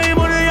 My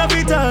money up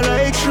it all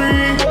like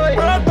tree.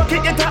 Broad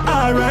pocket get a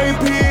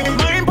R.I.P.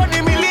 Mind for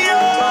the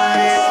millions.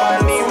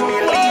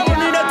 My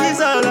money that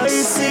is all I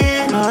see.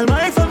 All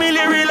my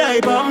family rely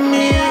on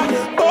me.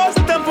 Post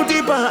it and put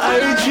it on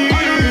IG.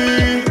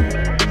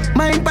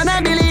 Mine for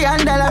 $1 billion,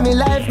 me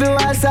life me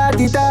was sort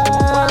it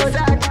out.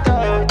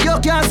 You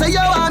can't say you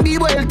want be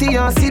wealthy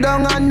and sit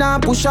down and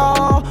not push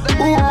out.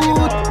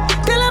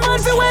 Tell a man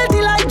fi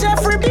wealthy like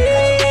Jeffrey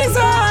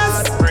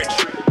Bezos.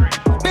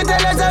 Me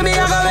tell you say me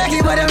a go make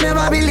it, but them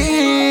never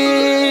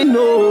believe.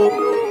 No,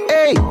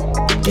 hey.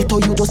 Get how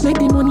you just make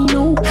the money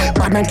now.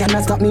 Bad man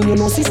cannot stop me, you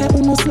know, see say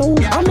who no slow.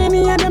 How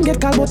many of them get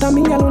called but and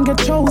me alone get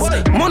chose.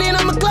 Money in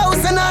my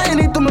clothes and I ain't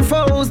it to my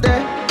foes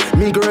there.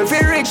 Me girl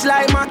feel rich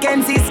like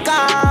Mackenzie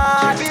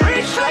Scott.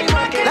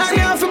 Like me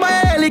have to buy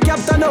a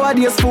helicopter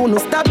nowadays, phone no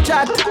stop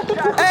chat.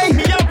 Hey,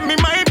 me up me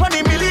mind for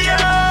the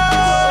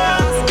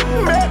millions.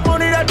 Make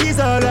money that is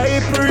all I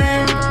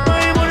pray.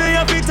 My money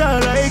up it all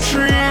like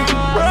tree.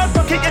 Broad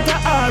pocket get a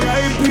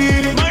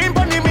R.I.P. Mind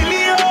for the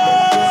millions.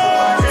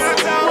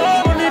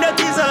 Money that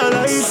is all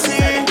I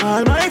see.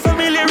 All my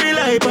family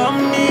rely on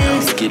me.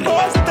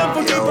 Post it and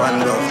put it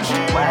on IG.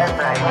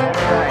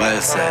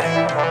 West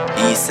side,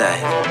 east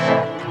side.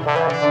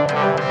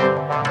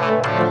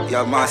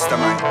 Your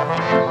mastermind.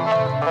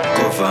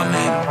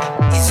 Government.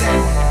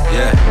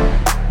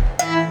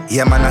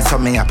 Yeah, man, I saw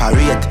me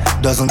operate.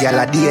 Doesn't get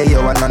a day, you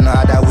want no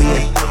other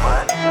way.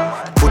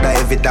 Put a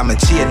heavy than my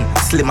chain,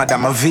 slimmer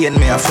than my vein.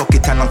 Me a fuck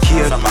it and no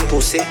care. My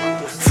pussy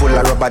full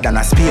of rubber than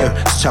a spear.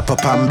 Strap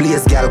up and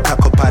blaze, girl,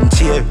 cock up and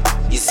cheer.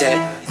 You say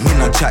me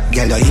no chat,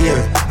 girl, you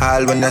hear.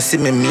 All when you see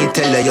me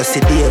tell her you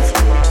see Dave.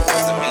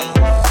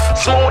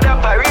 Smooth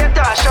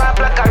operator, sharp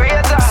like a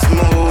razor.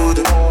 Smooth.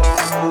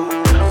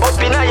 Up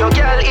in your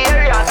girl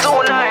area,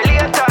 sooner or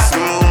later.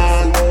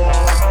 Smooth.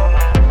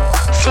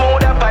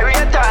 Smooth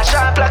operator,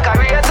 sharp like a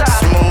razor.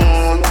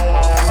 Smooth.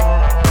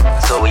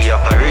 so we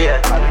operate.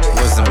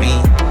 Wasn't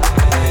me.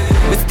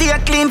 We stay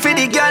clean for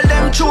the girl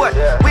them throat.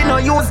 We no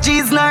use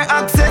G's nor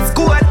access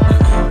code.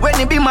 When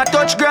it be my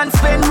touch grand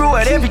spend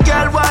road. Every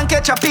girl want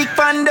catch a pic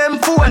pan them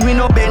phone. We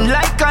no bend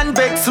like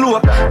convex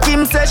slope.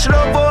 Kim says she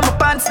love how my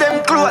pants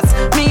them close.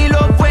 Me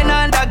love when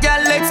under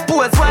girl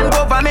expose. One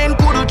government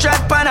could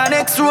chat pan a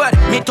next road.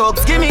 Me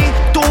talks give me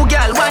 2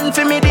 girl, 1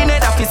 for me dinner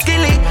that fi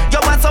skilly.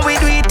 You want so we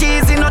do it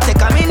easy, no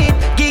take a minute.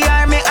 Give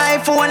her me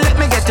iPhone, let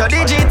me get your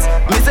digits.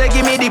 Me say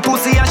give me the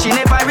pussy and she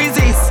never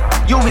resist.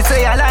 You will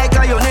say I like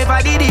her, you never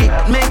did it.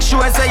 Make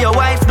sure say your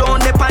wife don't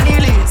depend on the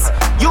list.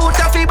 You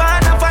taffy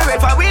ban and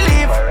forever we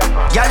live.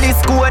 Y'all is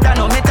good and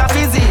no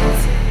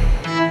metaphysics.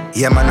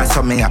 Yeah, man, I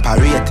saw me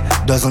operate.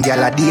 Dozen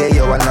gal a day,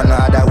 yo, and none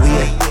other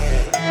way.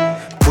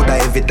 Put a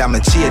heavy than my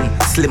chain,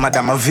 slimmer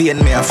than my vein.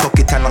 Me a fuck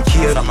it and no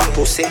care. I'm a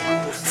pussy,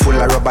 full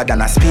of rubber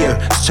than a spear.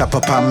 Strap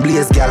up and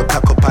blaze, gal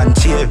cock up and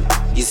cheer.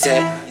 You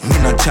say, me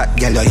no chat,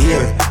 gal you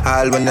hear.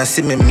 All when you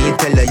see me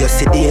tell you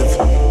see Dave.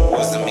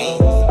 What's the mean?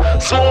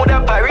 Smooth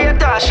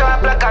operator,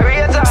 sharp like a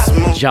razor.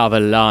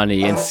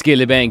 Javelani and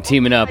Skilly Bang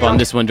teaming up on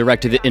this one,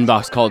 direct to the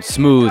inbox, called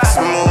Smooth.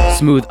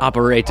 Smooth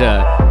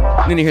Operator.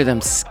 You're gonna hear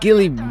them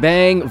Skilly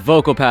Bang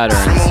vocal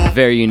patterns.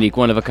 Very unique,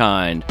 one of a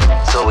kind.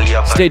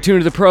 Stay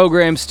tuned to the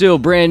program, still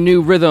brand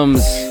new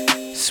rhythms,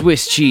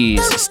 Swiss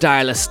cheese,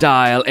 style of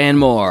style, and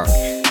more.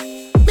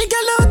 Me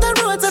girl out the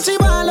road, so she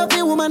want love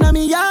the woman on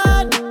me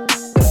yard.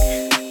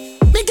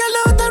 Me girl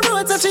out the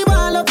road, so she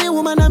want love the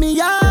woman on me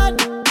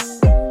yard.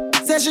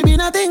 Say she be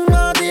nothing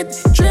about it,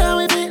 try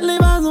with it,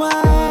 live as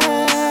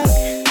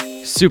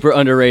one. Super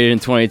underrated in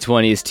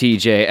 2020 is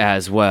TJ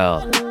as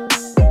well.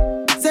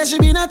 Say she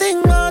be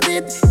nothing about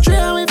it,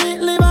 try with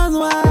it, live as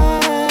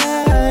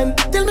one.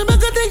 Tell me about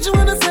the thing she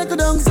wanna settle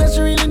down, say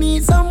she really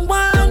need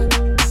someone.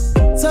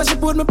 So she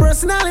put my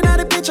personality in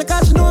the picture,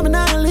 cause she know me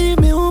not leave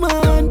me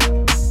woman.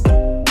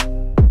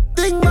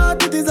 Think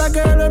about it, is a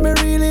girl that me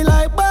really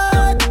like,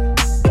 but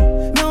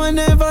no one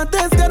never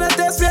test, gonna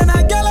test me, and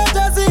a girl I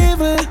just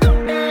evil.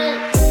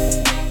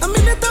 I'm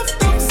in a tough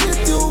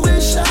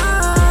situation,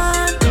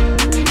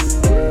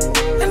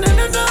 and I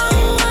don't know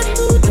what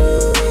to do.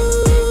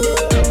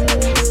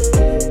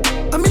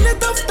 I'm in a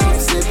tough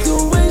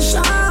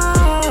situation.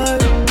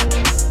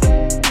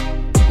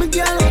 My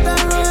girl out the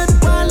road,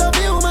 I love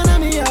you, man,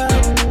 I'm here.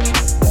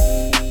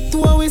 To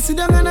always sit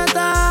down on a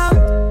top,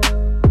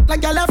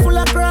 like girl are full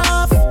of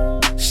craft.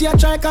 She a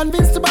try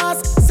convince the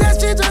boss, says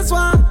she just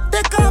want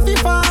take coffee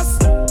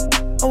fast.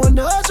 I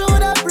wonder how she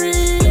would have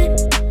breathe,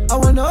 I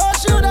wonder how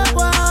she would have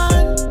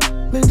won.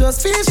 Me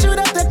just feel she would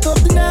have take up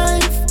the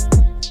knife.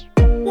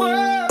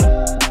 Whoa.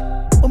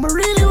 But me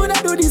really would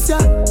have do this,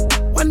 yeah.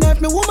 Wonder if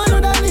me woman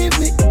would have leave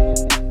me,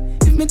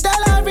 if me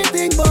tell her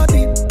everything about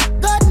it.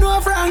 God know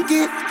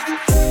Frankie,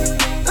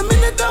 I'm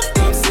in a tough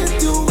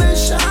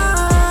situation,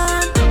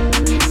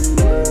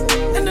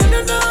 and I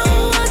don't know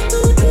what to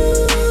do.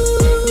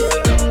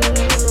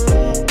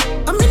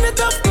 I'm in a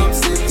tough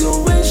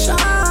situation.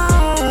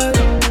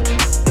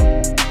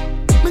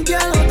 My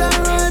girl out the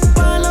road, I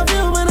love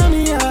you when I'm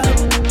here.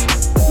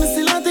 Me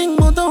still a think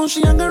about how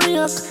she a go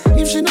react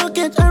if she don't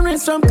get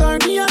arrest from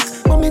cardiac.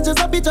 But me just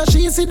a picture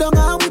she sit down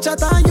and we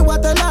chat and you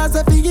at the last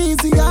if you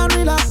easy and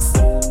relax.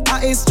 I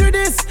history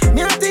this,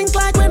 me I think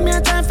like when me I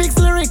try fix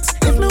lyrics.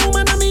 If me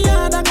woman on me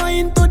yard I go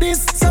into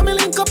this, so me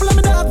link up with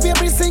me dog for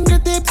every single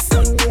tips.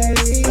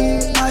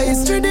 I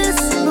history this,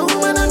 me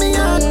woman on me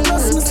yard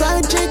plus me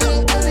side chick.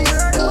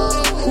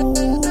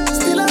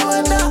 Still I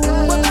wonder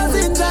what has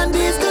it done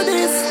this to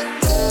this.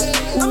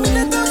 I'm in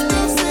a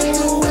tough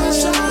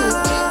situation,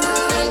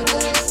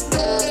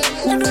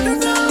 and I don't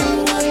know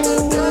what to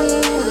do.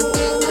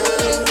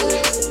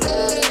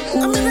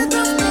 I'm in a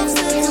tough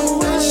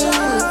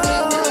situation.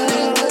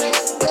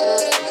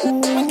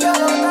 My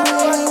girl on the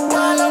road, I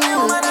love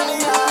you, man, I'm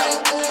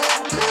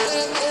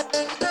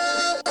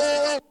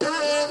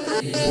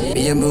here.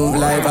 Me a move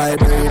like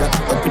vibrator,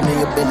 up in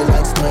your belly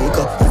like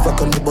sniper. If I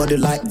come the body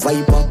like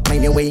viper,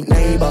 mind your way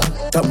neighbor.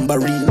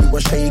 Tambourine, you a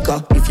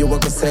shaker. If you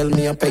want to sell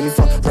me a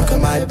paper, rock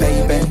my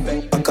baby.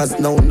 Because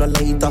now no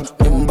later.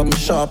 Remember me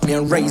sharp, me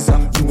a razor.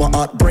 You a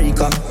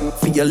heartbreaker.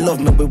 For your love,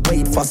 me we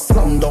wait for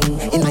sundown.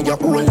 In your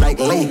own like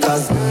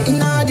Lakers. In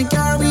the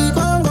car we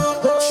gon'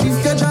 go,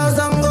 shift your jaws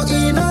and go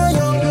in a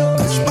yo.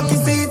 Touch back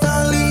his feet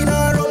and lean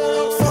her up.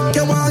 Fuck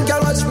your one,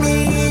 girl, watch me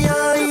and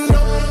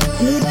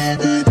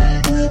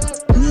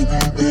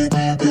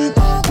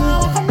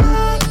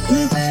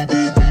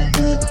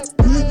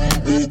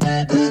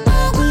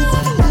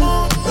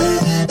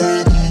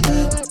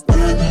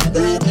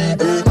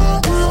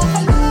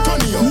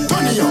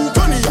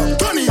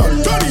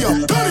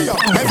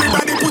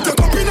Everybody put a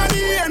cup in the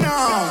air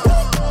now.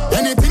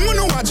 Anything we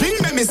know a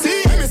drink, let me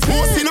see.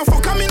 Most enough for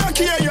coming up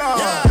here,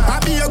 yeah. I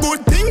be a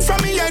good thing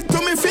from me head to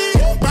me feet.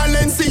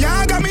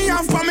 Balenciaga me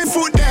have for me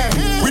foot there.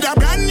 With a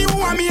brand new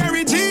one me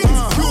every jeans.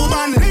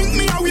 Cuban link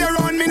me a wear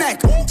on me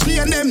neck. She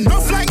and them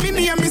nuff like me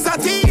name is a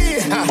T.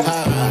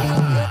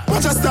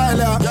 Watch a style,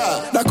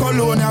 yeah. The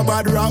cologne a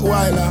bad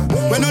Rottweiler.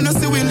 When you no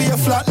see we lay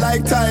flat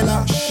like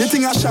Tyler. The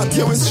thing a shot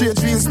you with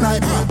straight real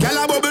snipe. Girl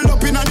a bubble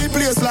up in a the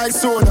place like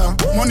soda.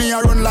 Money a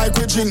run like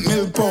we drink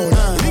milk powder.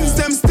 Things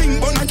them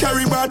stink but no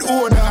carry bad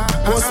odor.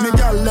 Boss me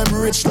girl them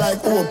rich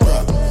like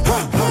Oprah.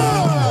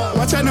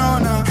 Watch a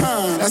nona.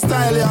 That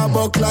style ya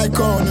buck like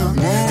corner.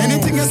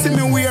 Anything you see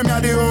me wear me a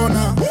the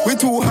owner. We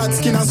too hot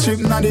skin and strip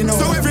na the know.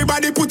 So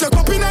everybody put a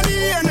cup in the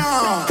air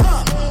now.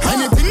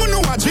 Anything you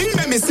know a drink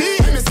let me see.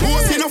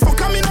 Most enough for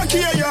coming up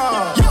here,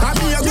 yeah. I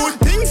be a good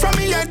thing from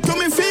me head to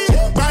me feet.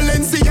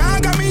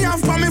 Balenciaga me have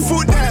for me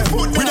foot there.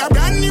 With a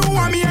brand new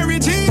one me every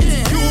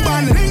jeans.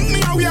 Cuban link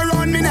me a wear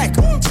on me neck.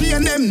 She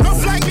and them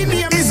nuff like me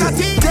name is a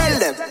T. Tell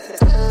them,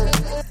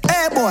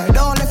 hey boy,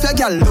 don't let your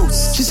girl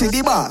loose. She see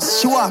the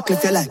boss, she walk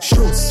if you like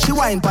shoes. She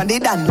wine pon the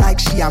dan like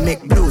she a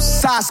make blues.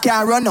 Sauce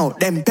can't run out,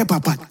 them pepper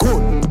pot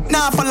good.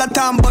 Now full of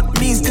time, but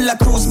me still a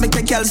cruise. Make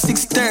a girl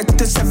 6:30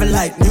 to 7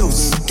 like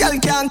news. Girl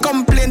can't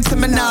complain to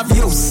me now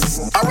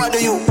views. How do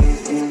you?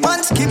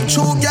 One skip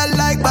through, girl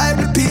like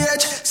Bible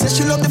page. Say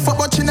she love the fuck,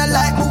 but she not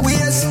like my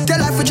ways.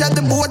 Tell her if drive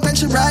the boat when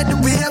she ride the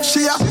wave.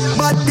 She a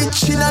bad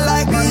bitch, she not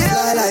like me.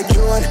 I like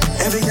Joan.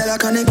 Every girl I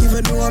can't give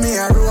a do me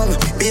a room.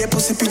 Be a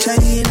pussy picture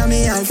in on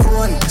me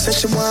iPhone. Say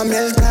she want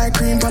milk like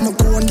cream from a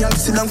cone. Girl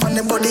sit down from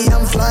the body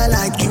and fly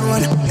like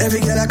Joan. Every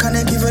girl I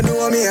can't give a do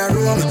me a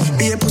room.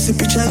 Be a pussy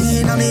picture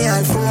in on me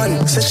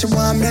iPhone. Say she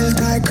want milk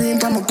like cream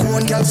from a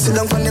cone. Girl sit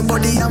down from the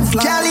body and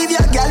fly. Can't leave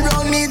your girl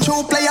round me.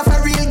 True player for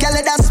real. Girl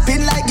that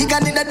spin like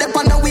giga in the dip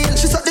on the wheel.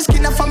 She suck the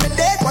skin off of me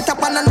dead. What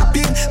up on a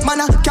pin?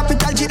 Man a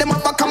capital G them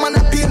up a come on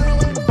a pin.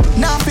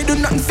 Now if you do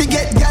nothing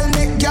forget girl.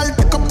 Make girl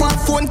pick up her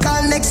phone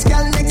call next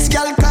girl. Next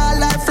girl call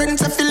her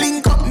friends if you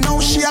link up. Now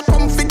she a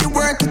come for the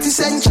work it's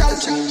essential.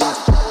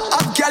 A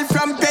girl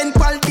from Pen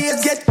Pal days.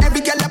 Get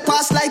every girl a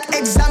pass like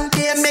exam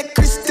day. Make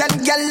Christian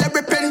girl a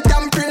repent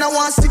and pray. Now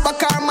want see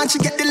back her man she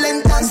get the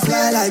length and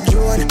fly like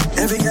Joan.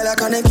 Every girl I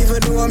can't give a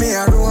do me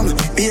a room.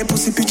 Be a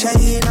pussy picture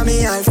in on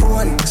me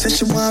iPhone. Say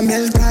she want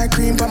milk or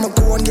cream from a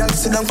cone. Girl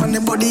sit down from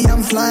the body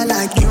and fly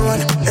like Joan.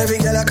 Every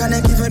girl I can't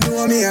give a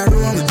do me a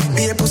room.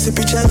 Be a pussy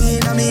picture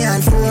in on me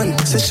iPhone.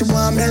 Say she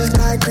want milk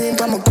or cream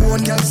from a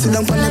cone. Girl sit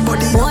down from the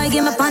body. Boy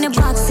give me on the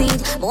box seat.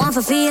 I want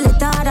to feel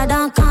it harder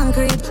than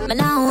concrete. But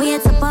now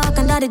wait to park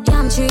under the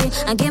damn tree.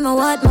 And give me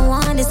what me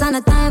want. It's not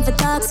a time for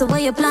talk. So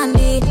what your plan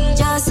be?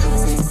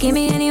 Just give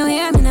me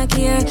anywhere, me not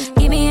care.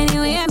 Give me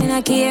anywhere, me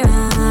not care.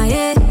 Ah,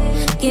 yeah.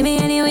 Give me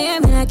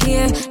anywhere, me not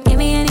care. Give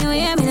me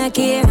anywhere, me not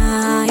care.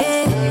 Ah,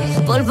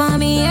 yeah. Pull for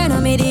me here, no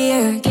me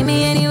dear. Give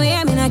me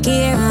anywhere, me not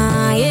care.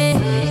 Ah,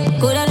 yeah.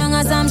 Coulda done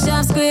a some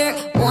sharp square.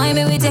 Why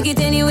me we take it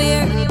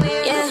anywhere?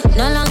 Yeah,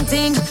 no long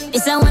thing.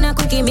 It's a wanna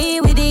cookie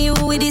me with you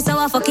with this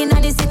our fucking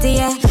at the city.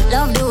 Yeah,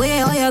 love the way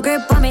how you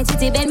grip on me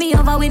titty. Bend me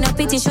over with no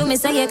pity. Show me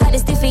say you got the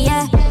stiffy.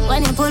 Yeah,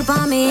 when you pull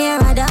for me here,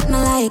 I that me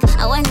like.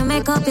 And when you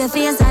make up your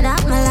face, I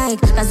that me like.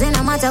 Cause it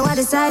no matter what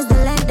the size, the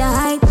length, the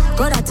height.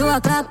 Go to 2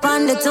 o'clock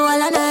on the 2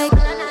 all night.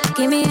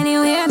 Give me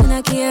anywhere, me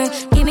not care.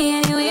 Give me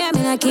anywhere,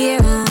 me not care.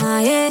 Ah,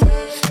 yeah.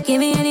 Give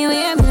me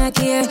anywhere, me not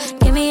care.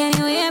 Give me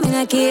anywhere, me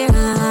not care.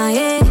 Ah,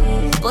 yeah.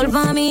 Pull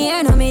for me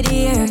here, no me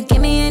dear. Give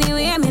me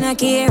anywhere, me not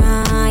care.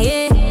 Ah,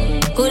 yeah.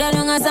 Coulda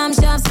done a some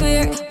sharp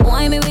square.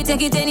 Why me we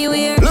take it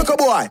anywhere? Look a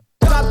boy.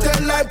 Top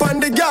 10 life on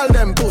the girl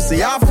them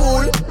pussy a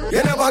fool.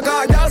 You never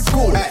got girl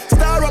school.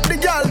 Star up the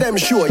girl them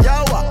show.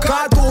 Ya what?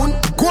 Cartoon.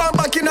 Go on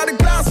back in the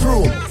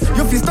classroom.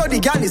 You fi study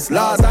girl is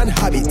laws and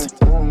habit.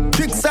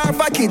 Tricks are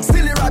for kids,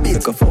 silly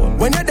rabbit.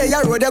 When you're there,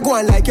 you road, you go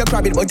on like your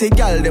rabbit. But the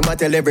girl, them a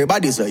tell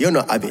everybody, so you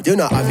not have it, you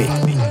not have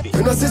it.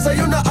 You know, sister,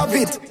 you not have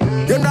it.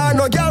 You know,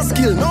 no girl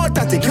skill, no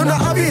tactic, you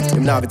not have it.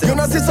 You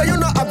know, sister, you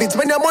not have it.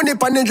 When your money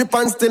pan in drip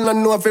and still not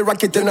know if you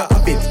rock it, you not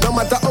have it. No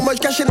matter how much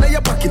cash in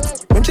your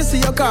pocket. When she see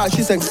your car,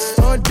 she says,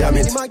 oh damn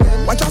it.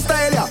 Watch your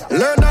style, yeah.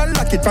 Learn and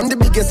lock it from the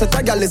biggest set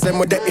of girls, them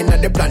with the in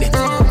the planet.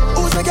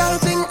 Who's a girl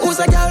thing? Who's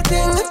a girl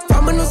thing?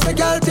 Family knows a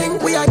girl thing.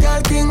 We a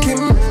girl king. Kim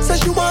says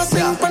she wants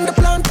sing from the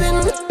planting.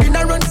 In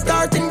a run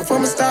starting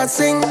from start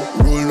sing.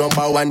 Rule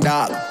number 1,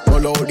 dog. No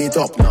load it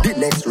up. The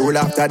next rule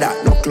after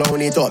that, no clown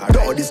it up.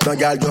 No, this no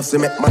girl just to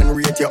make man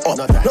rate you up.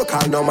 No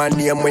call no man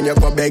name when you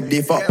go beg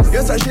the fuck.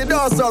 Yes, I she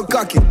does so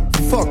cocky.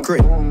 Fuck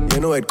it. You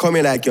know it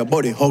coming like your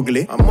body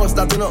ugly. I must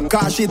have to know.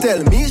 Cause she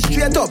tell me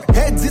straight up.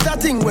 Heads is a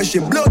thing where she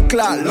blood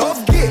clot.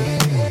 Love gay.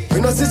 You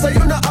know, sister,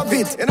 you not have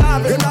it. You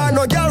know,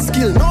 no girl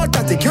skill, no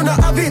tactic, you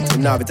not have it.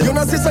 You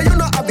know, sister, you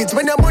not have it.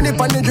 When your money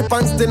pan the drip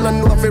and still not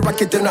know if you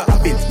rock it, you not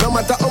have it. No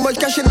matter how much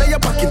cash in your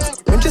pocket.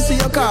 When she see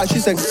your car, she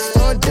says,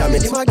 oh damn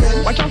it.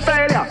 Watch your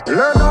failure.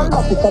 Learn how to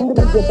copy from the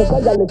biggest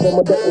of the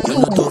girl. You're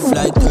not tough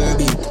like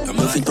Kirby.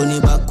 You fit on the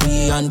back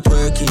way and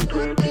twerk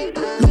it.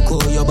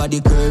 Look how your body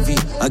curvy.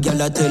 A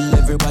girl I tell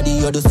everybody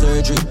you're the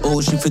surgery.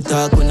 Oh, she fit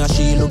talk when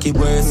she look it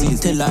worse.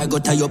 Tell her go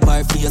tie up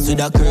her face with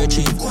a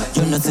kerchief.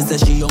 You know she say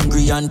she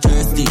hungry and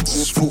thirsty.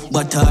 Foot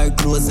but her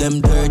clothes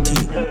them dirty.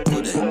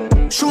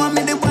 Show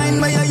me the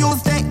wine where you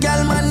use that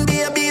girl man.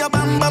 Baby your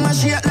bam bam a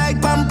shake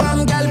like pam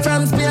pam. Girl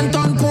from Spain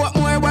town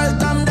Portmore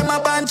welcome them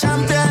a band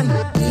champion.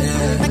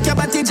 Make your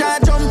body jaw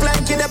jump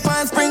like you the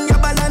pan spring. Your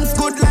balance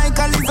good like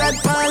a lizard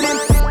falling.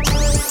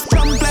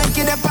 Jump like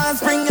you the pan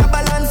spring. Your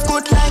balance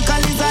good like a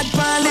lizard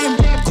falling.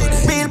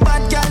 Feel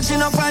bad girl she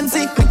no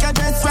fancy. Make your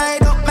dress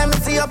right up, let me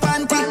see your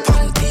panty.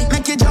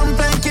 Make you jump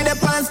like you the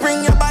pan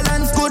spring. Your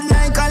balance good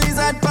like a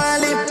lizard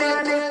falling.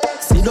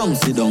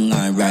 Sit down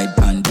and ride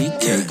panty.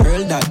 Yeah,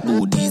 girl that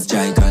booty's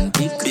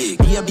gigantic. Big,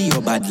 baby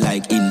you bad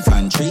like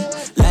infantry.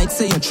 Like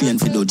say you train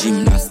for the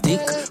gymnastic.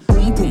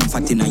 Pum pum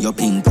fat inna your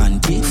pink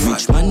panty.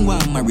 Rich man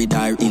want married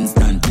her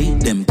instantly.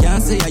 Them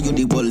can't say you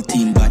the whole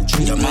team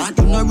battery. You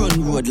no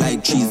run road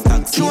like cheese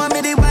taxi. Show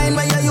me the wine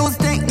where you use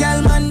take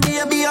girl man.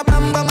 Baby a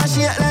bam bam a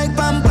shake like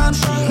pam pam.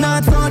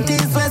 North, south,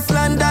 east, west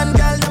London.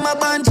 Girl them a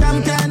band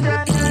champion.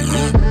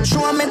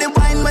 Show me the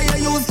wine where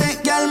you use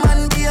take girl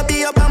man.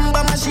 Baby a bam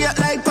bam a shake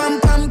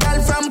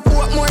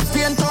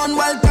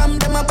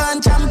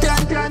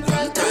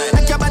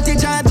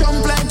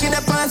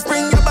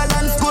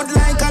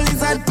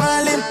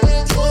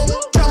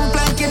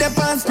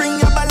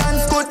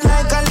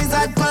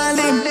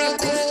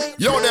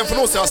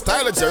say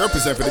Stylo G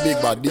represent for the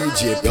big bad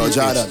DJ. Yo,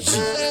 Jordan.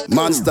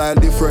 Man style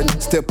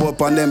different. Step up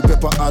and them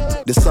pepper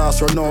hot. The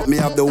sauce run out, me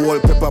have the whole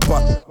pepper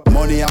pot.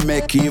 Money I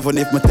make even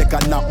if me take a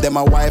nap. Then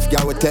my wife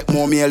girl will take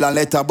more meal and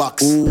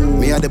letterbox.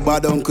 Me had the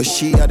bad uncle,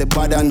 she had the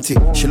bad auntie.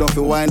 She love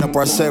to wind up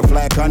herself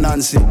like a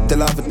Nancy. Tell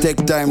her to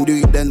take time, do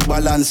it then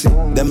balance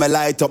it. Then me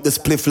light up the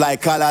spliff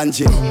like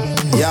Kalanji.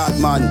 Yard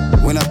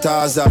man, win a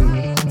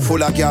Tarzan.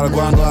 Full of girl,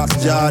 go and go ask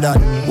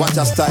Jordan. Watch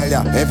a style,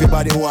 yeah.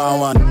 Everybody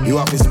want one. You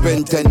have to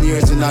spend 10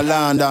 years in a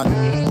London.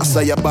 I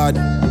say you bad,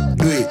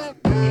 do it.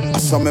 I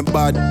saw me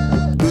bad,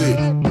 do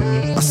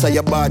it. I say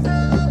you bad,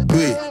 do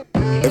it.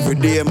 Every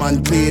day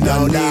man clean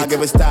and dog.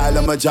 Every style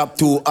of my job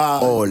too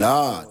hard. Oh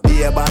Lord,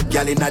 be a bad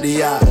girl in the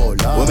yard. Oh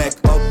Lord, we make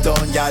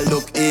uptown girl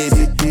look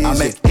easy. I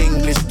make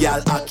English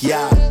girl act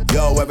yard.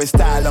 Yo, every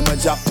style of my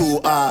job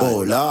too hard.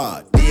 Oh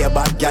Lord, be a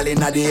bad girl in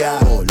the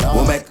yard. Oh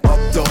Lord, we make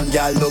uptown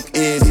girl look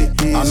easy.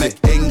 I make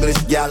English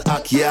girl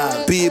act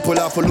yard. People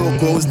have to look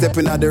who's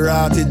stepping at the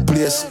rotted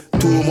place.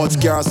 Too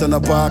much cars on a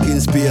parking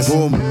space.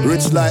 Boom,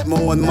 rich like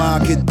my own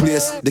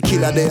marketplace. The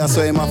killer there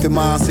so him have to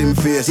mask him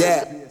face.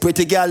 Yeah.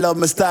 Pretty girl love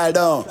my style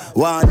down.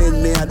 One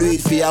in me I do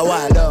it for a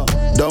while down.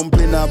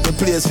 Dumpling up the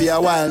place for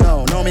a while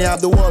now. Now me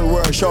have the whole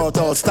world short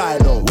out style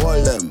down.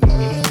 Hold them.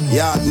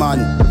 Yard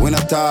man, win a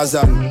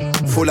Tarzan.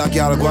 Full of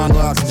girl, go and go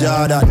ask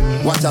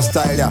Jordan. Watch a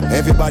style yeah.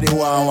 Everybody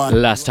want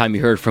one. Last time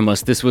you heard from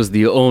us, this was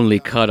the only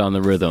cut on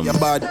the rhythm. You're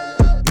bad,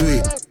 do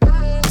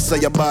it. Say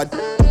you're bad,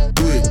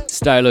 do it.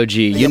 Stylo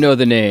G, you know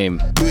the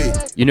name. Do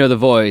it. You know the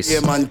voice.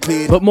 Yeah, man,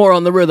 clean. Put more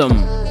on the rhythm.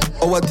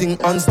 Our thing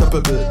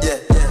unstoppable. Yeah.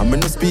 I'm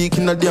gonna speak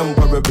in a damn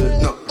parable.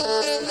 No.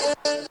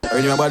 Are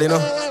you nobody know?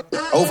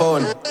 Over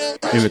one.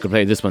 Maybe we could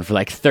play this one for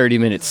like 30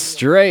 minutes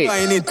straight.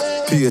 I need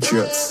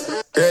Patriots.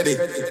 Ready?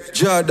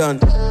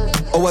 Jordan.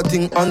 Our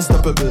thing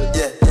unstoppable.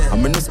 Yeah.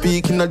 I'm gonna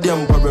speak in a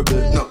damn parable.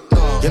 No.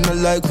 You not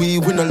like we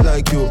not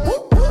like you.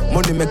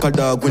 Money make a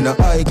dog win a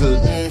idol.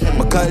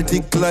 My call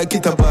tick like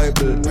it a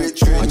Bible.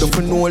 I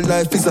don't know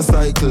life is a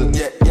cycle.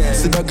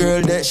 See the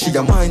girl that she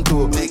a mine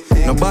too.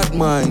 No bad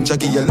mind,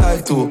 Jackie your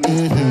life too.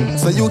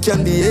 So you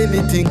can be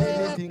anything.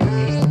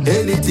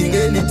 Anything,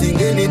 anything,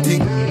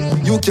 anything.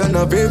 You can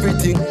have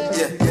everything.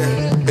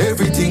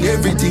 Everything,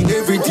 everything,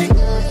 everything.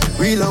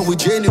 Real and we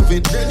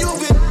genuine.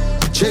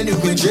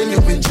 Genuine,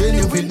 genuine,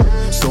 genuine.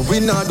 So we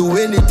not do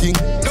anything.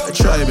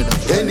 Try me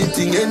now.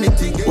 Anything,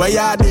 anything. Where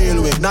you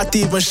deal with? Not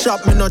even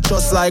shop me, not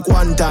just like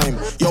one time.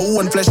 Your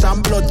own flesh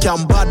and blood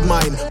can bad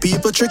mind.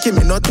 People tricking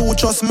me, not to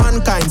trust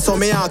mankind. So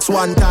me ask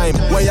one time.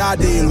 Where you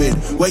deal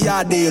with? Where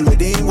you deal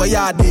with? Eh? Where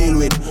you deal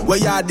with? Where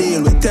you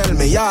deal with? Tell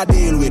me, you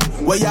deal with?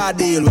 Where you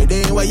deal with?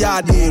 Eh? Where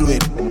you deal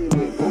with?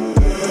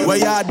 Where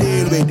you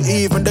deal with?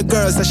 Even the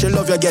girls that she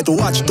love you get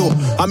watched too.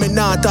 I mean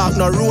not talk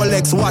no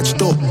Rolex watch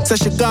too. Say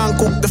she gone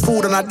cook the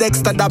food on a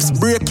Dexter Daps.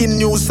 Breaking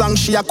news song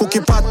she a cookie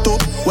pot too.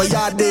 Where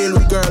you deal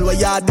with girl? Where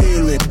you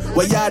deal with?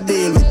 Where you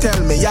deal with?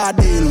 Tell me you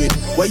deal with?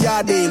 Where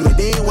you deal with?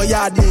 Eh? Where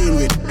you deal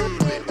with?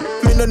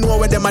 Me no know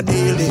where them a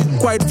dealing.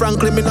 Quite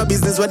frankly, me no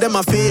business where them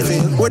a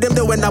feeling. Where them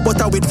they when a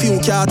butter with few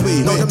can't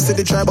win. Now them see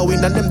the tribe a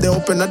win and them they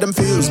open at them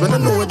fields. Me no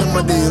know where them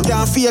a deal.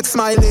 Can't fake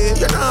smiley,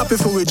 you're not happy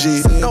for we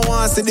G. No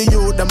one see the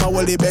youth, them a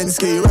Wally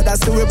Bensky. Rather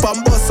see whip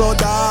and bust out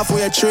the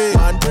halfway tree.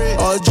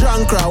 All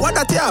drunk crowd, what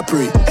that you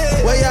pre?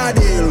 Hey. Where you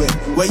deal with?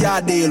 Where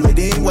you deal with?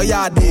 Eh? Where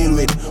you deal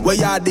with? Where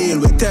you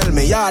deal with? Tell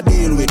me you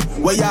deal with?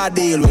 Where you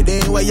deal with?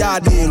 Eh? Where you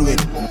deal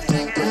with?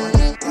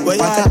 What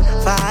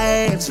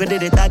vibes, we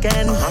did it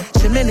again.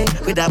 Chimney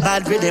with a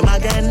bad rhythm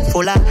again.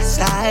 Full of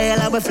style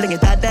and we fling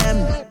it at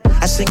them.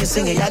 I sing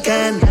it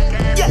again.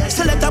 Yeah,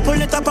 so let her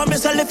pull it up and me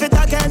so lift it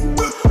again.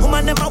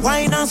 Woman never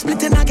whine and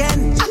split it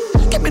again.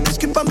 Give me the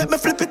script and make me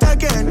flip it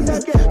again. My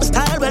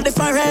style well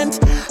different.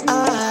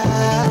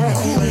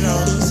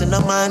 Easy no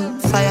man,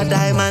 fire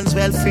diamonds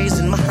well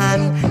freezing my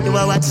hand. You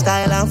are what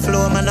style and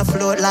flow, man I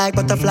float like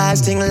butterflies,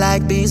 sting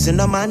like bees in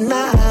the man.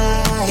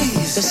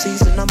 Nice, the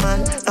season no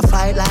man, I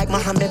fight like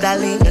Muhammad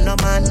Ali, you know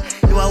man.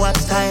 You are what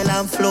style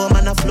and flow,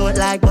 man I float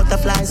like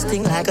butterflies,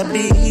 sting like a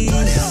bee.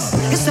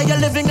 You say you're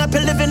living up,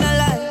 you're living a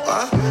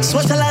lie.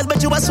 Socialize,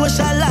 but you are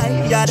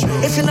socialize. Yeah.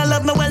 If you don't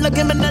love me, well, look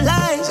give me the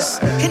lies.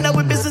 You know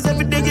we business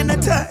every day in the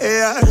time.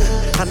 Yeah.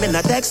 I'm in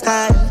a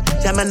textile.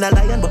 Yeah, I'm a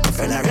lion, but my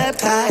friend a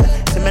reptile.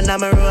 See me now,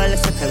 my role,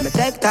 if you tell me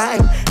take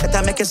time. That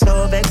I make you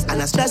so vexed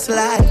and I stress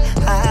like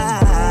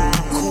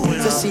cool.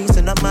 The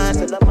season of man.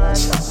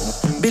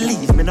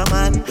 Believe me, no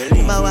man.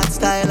 In my what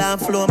style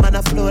and flow, man,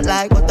 I float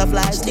like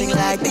butterflies, sting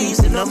like these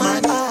in the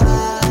man.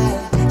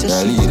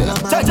 Just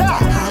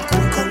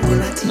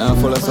now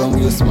follow some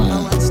with a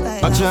smile.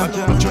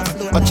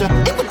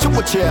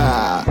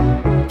 Watcha.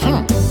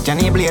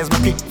 Johnny Blaze, my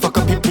pick, fuck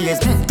up your place.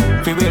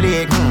 Free will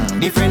leg,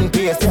 different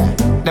pace.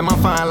 Them a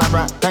fall a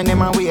brat, time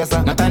them a waste.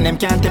 Not time them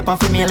can't tap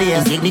off me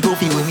lace. Get me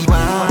coffee with me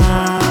want.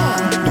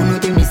 Do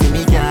not tell me see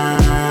me can.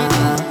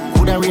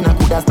 Coulda rain or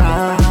coulda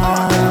storm.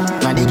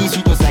 Now they give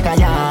shit just like a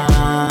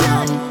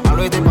yam.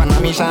 Always take one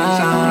on me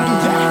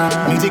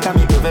shine. Music a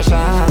me profession.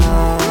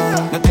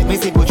 Not take me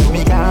sick but you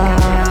me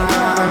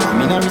can.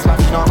 Me no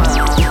respect no man.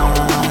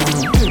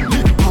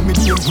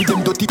 With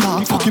them dirty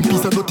talk, fucking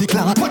piece of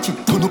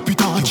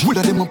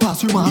of them a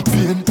pass remark.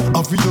 Plain,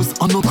 obvious,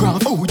 and no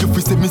craft. Oh, you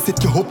free say me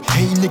set you up.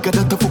 Hey, nigga,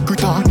 that a fuck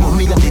retard.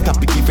 Money that the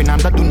topic, if and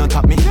that do not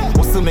tap me.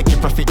 Also make you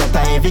profit that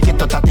I ever get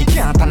to tap it.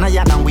 Can't and I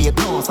yard and wait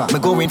closer. Me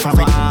going from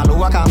it.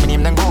 Who I come in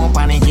him, then go up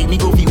and hit me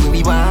go feel where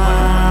we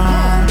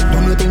want.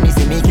 Don't you think me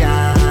say me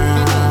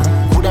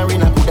can? Coulda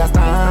rain and coulda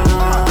storm.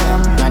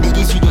 Now they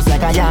kiss you just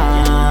like a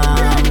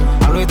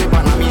yam. Always take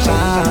on a mission.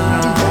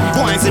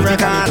 Points in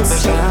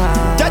records.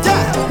 Jaja.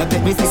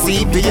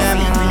 CPM.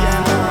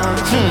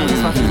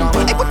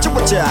 Hey,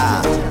 what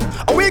ya?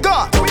 Oh, we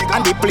go.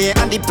 And they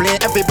play,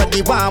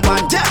 everybody want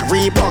one. Yeah,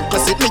 Reebok,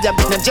 plus it me a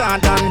bit na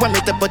Jordan. When me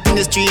step out in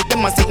the street,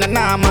 them a sit na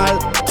normal.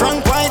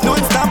 Frank White,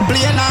 don't stop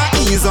playing na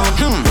ease on.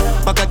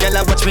 Back a girl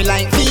a watch me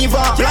like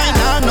fever. Blind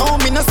now, no,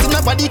 me no see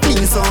nobody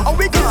clean so. Oh,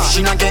 we go.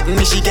 She not get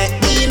me, she get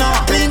Dina.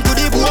 Clean to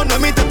the bone, no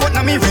me to put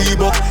na me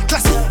Reebok.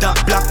 Classic that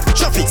black,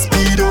 traffic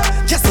speed up.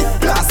 Yes, it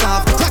blast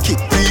off, crack it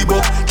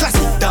Reebok.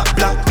 Classic that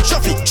black,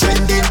 traffic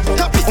trending.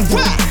 Top it,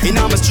 in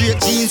my straight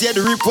jeans, yeah,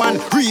 the rip one.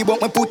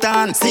 Reebok me put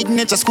on.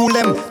 Signature school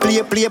them,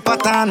 play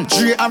pattern.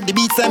 Dre of the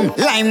beats them,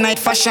 lime night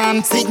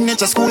fashion.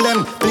 Signature school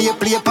them, play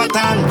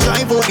pattern.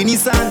 Drive out the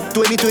Nissan,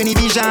 2020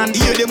 vision.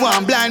 Hear them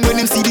one blind when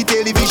them see the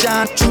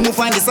television. True move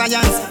find the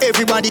science,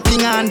 everybody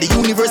cling on. The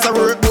universal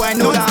work, boy,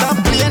 no stop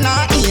playing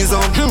our ease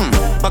on.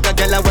 Back a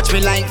girl a watch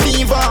me like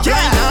fever.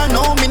 Right now,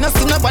 no, me no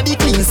see nobody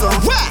clean so.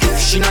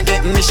 She not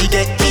get me, she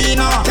get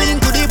Dina. Clean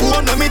to the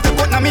bone, no me to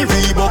put na me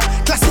Reebok.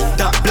 Classic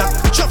that black,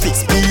 traffic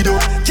speed up.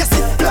 Yes,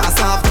 it blast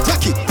off,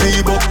 rock it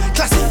Reebok.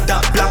 Classic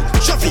that black,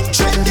 traffic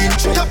trending.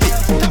 Top it,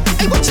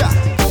 hey, watcha.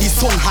 This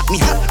song hot me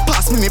hot.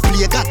 Pass me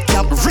play got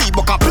cap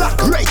Reebok a black.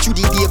 Right through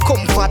the day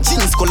comfort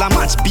jeans color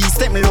match. Beast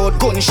them load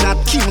gunshot.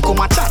 Kim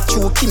come a chat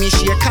through Kimmy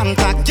share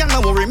contact. Y'all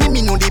no worry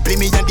me know they play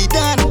me and they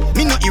done.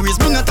 Me no iris,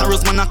 me not a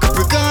rose man a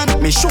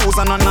Capricorn. Me shoes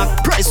and a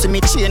knock price to me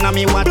chain and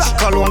me watch. Black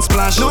cologne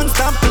splash. Non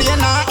stop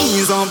playing na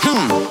ease on.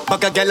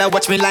 Back a girl a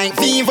watch me like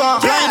fever.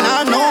 Right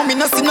now no me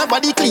no see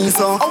nobody clean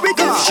so. Oh we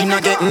go. She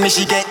not get me,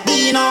 she get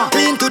Dina.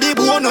 Clean to the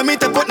bone, no me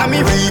to put na me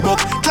Reebok.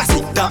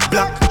 Classic that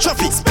black,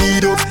 traffic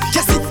speed up.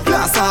 Yes it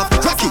blast off,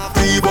 rock it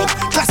Reebok.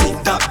 Classic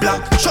that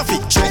black,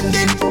 traffic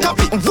trending. Top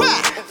it,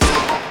 wah.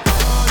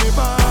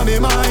 Me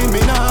mind, me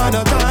nah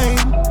no time.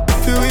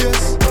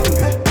 Furious.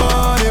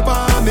 Money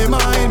pa me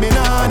mind, me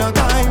nah no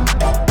time.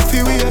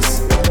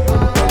 Furious.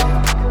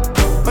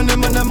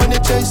 Money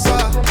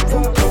chaser.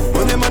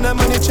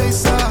 Money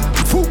chaser.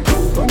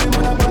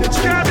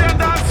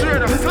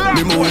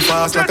 Me move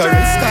fast like a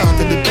race car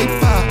to the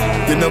paper.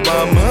 You know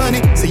about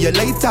money, see you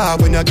later.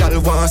 When your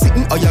girl wants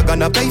sitting, or you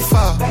gonna pay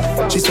for.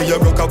 She say you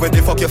broke up with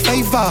the fuck your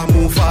favor.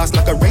 Move fast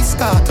like a race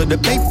car to the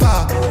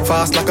paper.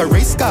 Fast like a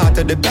race car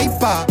to the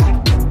paper.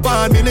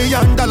 $1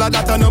 million,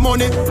 that a no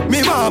money.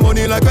 Me want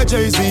money like a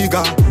Jay-Z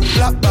got.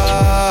 Black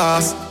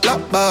bass.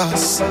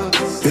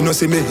 You know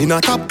see me in a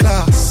top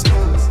class.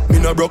 Me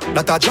no broke,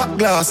 that a drop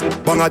glass.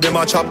 Bang a dem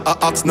a chop, a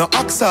ox no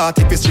oxa.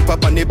 Tip his strip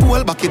up on the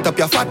pool, back it up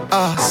your fat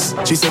ass.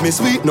 She say me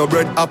sweet, no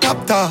bread, a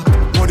pop top.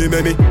 Money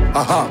make me,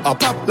 a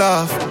pop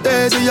laugh.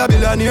 Daisy a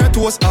billionaire,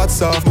 toast hot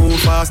soft. Move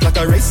fast like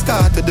a race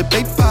car to the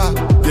paper.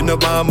 You know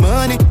about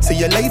money, see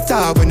you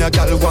later. When your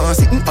girl want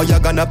sitting, or you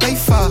gonna pay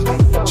for.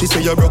 She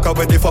say you broke up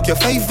when they fuck your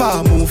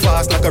favor. Move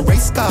fast like a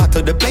race car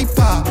to the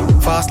paper.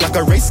 Fast like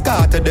a race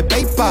car to the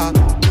paper.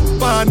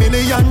 $1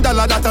 million,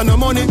 that a no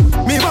money.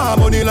 Me want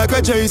money like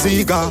a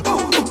Jay-Z got. Who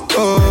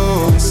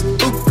goes?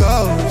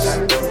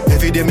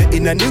 Every day me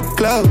in a new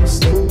clothes.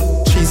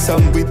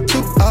 Some with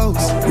 2 hours.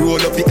 Roll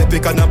up the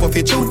epic and a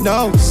puffy 2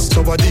 nose.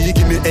 Somebody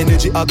give me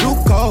energy a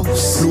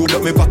glucose. Load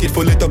up me pocket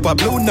full it up a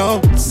blue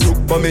notes. Look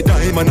for me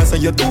diamond and say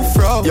you too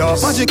froze. Yo,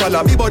 magical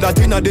a be but that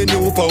inna the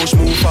new pouch.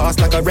 Move fast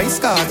like a race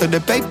car to the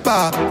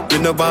paper.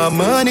 You know about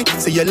money,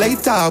 see you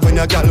later. When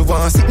your girl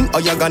want sitting,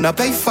 or you gonna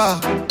pay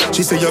for.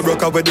 She say you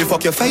broke up with the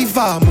fuck your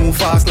favor. Move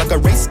fast like a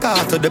race car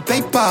to the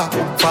paper.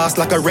 Fast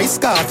like a race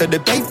car to the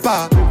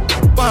paper.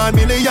 $1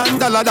 million,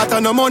 that a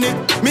no money.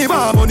 Me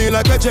want money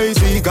like a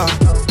Jay-Z got.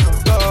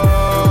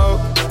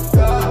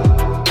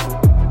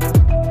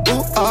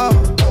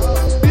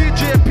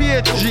 DJ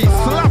PHG,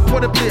 slap for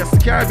the place.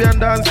 Caribbean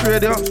Dance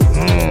Radio.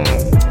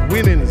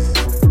 Winnings.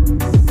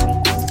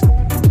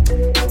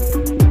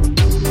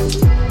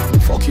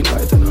 Fuck it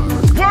right now.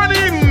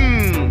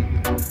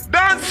 Warning!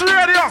 Dance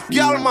Radio.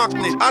 Girl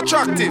magnet,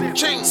 attractive,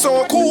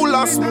 so cool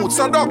and smooth,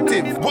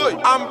 seductive,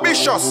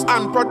 ambitious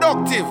and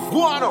productive.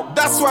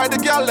 That's why the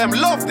girl them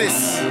love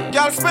this.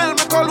 Girl smell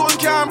me cologne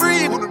can't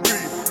breathe.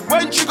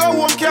 When she go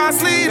home can't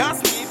sleep.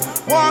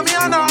 Want me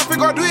and half we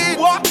go do it.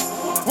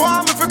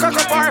 Want me fi cock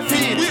up her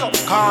feet.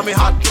 Call me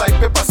hot like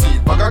pepper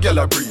seed. Bag a girl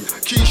a breathe.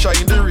 Keisha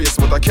in the race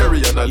but I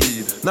carry and a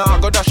lead. Now I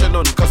go dash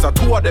none cause I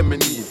 2 of them me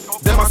need.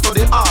 Them a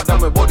study hard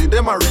and my body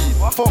them a read.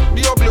 Fuck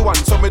the ugly one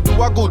so me do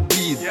a good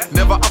deed.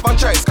 Never have a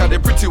choice cause the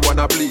pretty one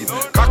a bleed.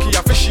 Cocky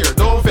a fish here,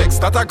 don't vex,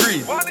 that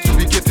agreed.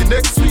 We get it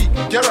next week,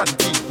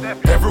 guaranteed.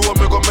 Everyone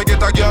me gonna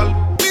get a girl.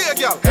 Be a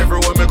girl.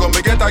 Everyone me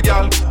gonna get a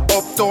girl.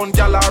 Uptown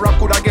girl or rap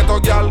coulda get a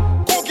girl.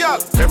 Go girl.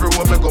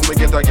 Everyone me gonna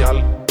get a girl.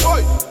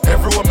 Boy.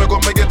 Everyone me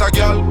gonna get a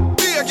girl.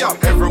 Be a girl.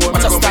 Everyone me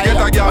gonna get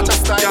a girl.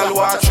 Girl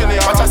watching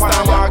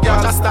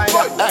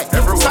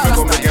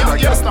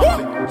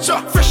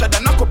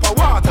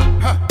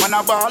man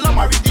a ball, I'm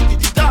a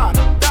ridiculous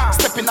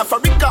stepping off a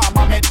Rica,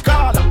 my med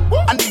caller.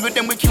 And deal with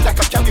them we keep like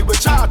a carry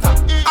with charter.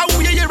 How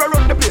we a year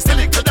around the place,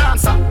 select a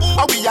dancer.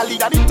 How we a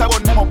leader, it a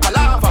run them up a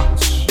lava.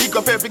 Big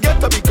up every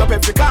ghetto, big up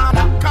every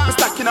corner. We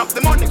stacking up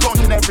the money,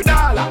 counting every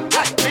dollar.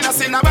 Me not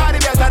see nobody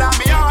better than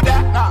me on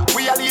there.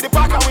 We a lead the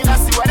pack and we not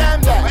see what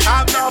them there.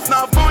 Have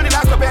enough money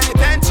like a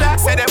penitentiary.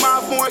 Say them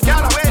have more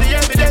gal, where the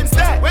evidence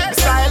there. My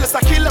style is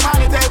a kill them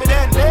and it's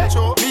evident there.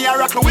 Me a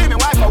rock with me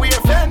wife and we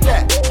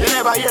offended. You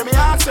never hear me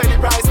answer the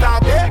price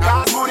tag there.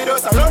 Cause money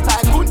does a run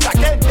like Kunta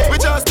Kente. We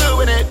just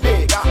doing it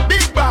big.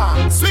 Big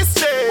bang, Swiss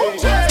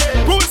change,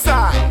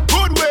 poolside,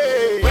 good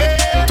way.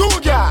 Two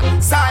gal,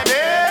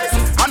 Siamese,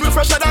 and we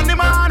fresher than the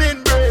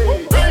morning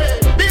break.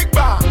 Big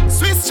bang,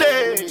 Swiss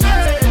change,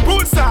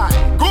 poolside,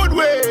 good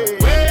way.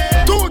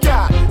 Two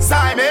gal,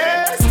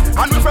 Siamese,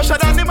 and we fresher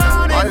than the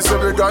morning. I say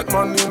we got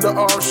money in the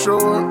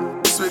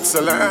offshore,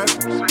 Switzerland.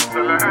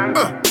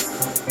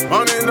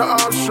 Money in the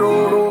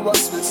offshore over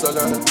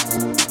Switzerland.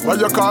 What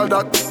you call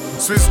that?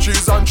 Swiss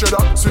cheese and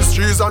cheddar, Swiss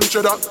cheese and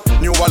cheddar.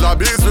 New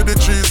wallabies with the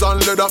cheese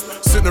and leather.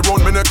 Sitting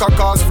around me neck a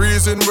cause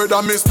freezing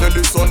weather. Miss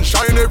Nelly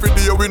sunshine every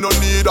day, we no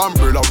need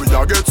umbrella. We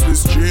a get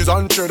Swiss cheese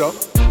and cheddar.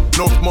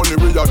 Enough money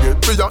we a get,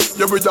 we a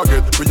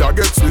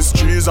get Swiss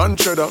cheese and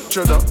cheddar,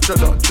 cheddar.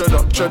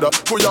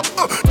 We a,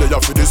 they a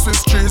for the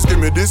Swiss cheese, give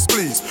me this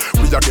please.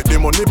 We a get the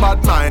money,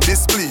 bad mind,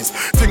 this please.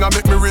 Thing a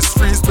make me wrist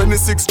freeze,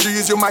 26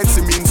 G's. You might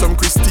see me in some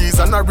Christies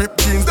and a rip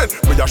jeans. Then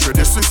we a shred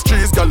the Swiss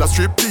cheese, gal a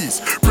strip tease.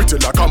 Pretty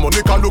like a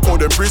Monica, look how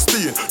them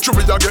pristine. Should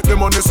we a get the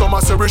money, some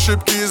a say we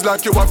ship keys.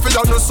 Like you a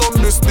feel no some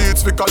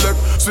misdeeds. We collect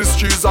Swiss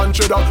cheese and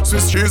cheddar,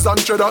 Swiss cheese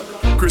and cheddar.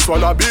 Chris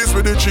Wallabies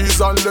with the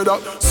cheese and leather.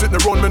 Sitting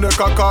around me neck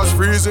a cause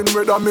freezing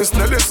weather. Miss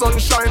Nelly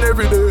sunshine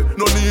every day,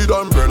 no need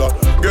umbrella.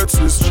 Get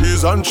Swiss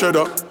cheese and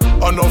cheddar.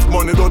 Enough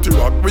money dirty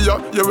rock. We a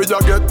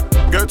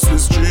get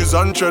Swiss cheese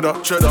and cheddar.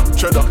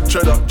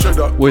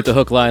 With a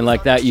hook line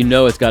like that, you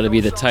know it's got to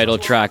be the title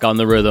track on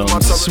the rhythm.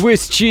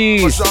 Swiss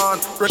cheese.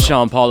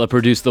 Sean Paula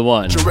produced the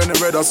one. So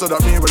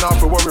that mean we not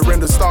to worry when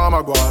the storm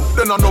a gone.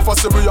 Then enough I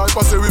say we hype,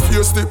 I say we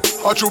face it.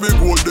 I chew we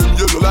gold them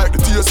yellow like the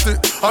taste it.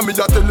 And me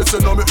a tell you say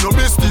no make no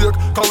mistake.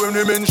 Cause when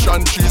we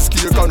mention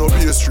cheesecake and no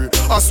pastry,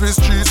 a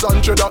Swiss cheese and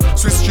cheddar,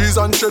 Swiss cheese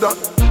and cheddar.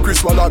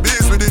 Chris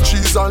Wallabies with the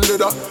cheese and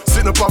leather.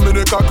 Sitting up on me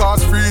neck a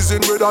cause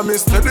freezing with a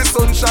mist. The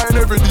sunshine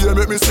every day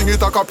make me sing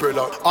it a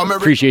cappella.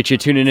 Appreciate you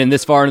tuning in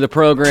this far into the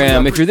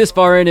program. If you're this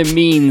far in, it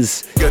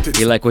means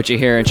you like what you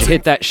hear, and you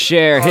hit that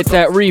share, hit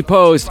that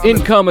repost.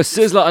 In come a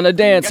sizzler on a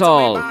dance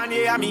hall.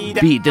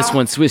 Beat this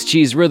one, Swiss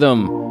cheese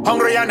rhythm.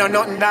 Hungry and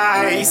nothing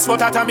nice,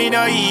 but I me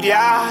no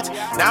idiot.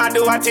 Now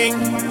do a thing,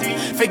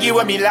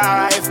 forgive me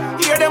life.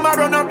 Hear them a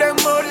run up them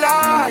mud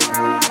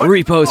life.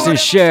 Repost and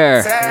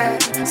share.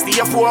 Stay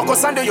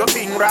focused and do your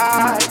thing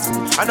right.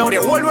 I know the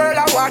whole world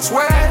I watch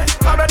well.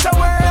 A better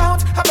way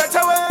out, a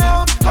better way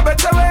out, a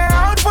better way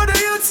out for the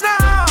youths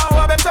now.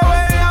 A better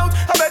way out,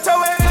 a better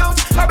way out,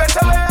 a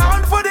better way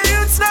out for the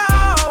youths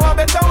now. A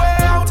better way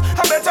out,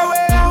 a better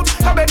way out,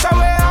 a better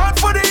way out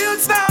for the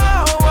youths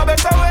now. A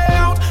better way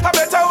out, a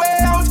better way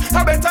out,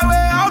 a better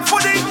way out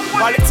for the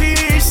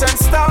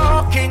politicians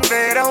talking.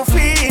 They don't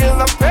feel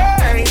the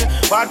pain,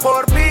 but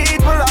poor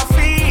people are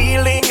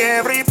feeling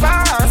every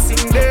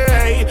passing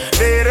day.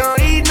 They don't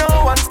need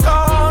no one's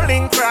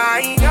calling,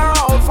 crying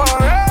out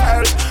for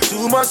help.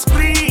 Too much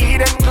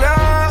greed and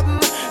glutton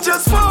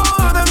just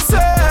for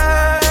themselves.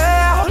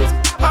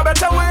 A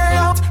better way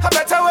out, a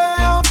better way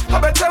out, a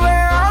better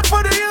way out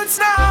for the youths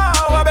now.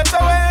 A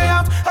better way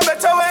out, a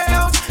better way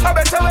out, a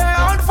better way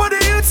out for the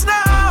youths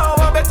now.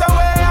 A better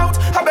way out,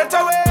 a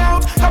better way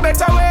out, a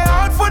better way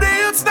out for the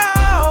youths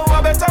now.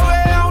 A better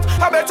way out,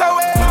 a better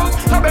way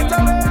out, a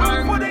better way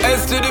out for the youths now.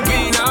 S to the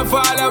P, now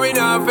following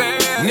our fair.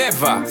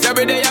 Never. So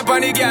every day up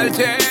on the girl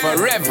chair.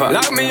 Forever.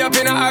 Lock me up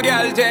in a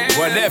girl chair.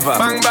 Whatever.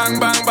 Bang, bang,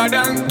 bang,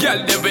 badang.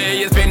 Girl, the way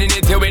you're spinning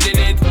it, you're winning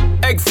it.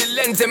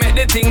 Excellence, you make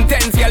the thing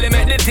tense. Girl, you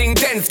make the thing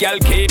tense. Girl,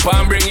 keep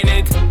on bringing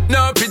it.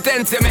 No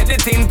pretense, you make the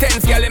thing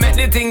tense. Girl, you make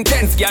the thing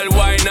tense. Girl,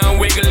 whine and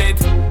wiggle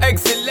it.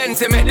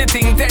 Excellence, you make the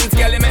thing tense.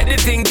 Girl, you make the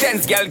thing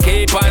tense. Girl,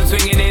 keep on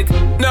swinging it.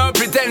 No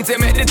pretense, you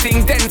make the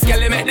thing tense. Girl,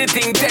 you make the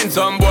thing tense.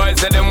 Some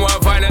boys say them want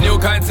to find a new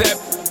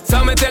concept.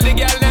 So me tell the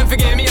girl them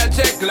forgive me a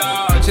check,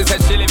 Lord. She said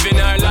she living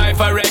her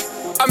life a wreck.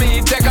 I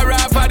mean take her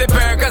off for the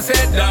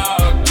Percocet,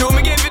 dog. True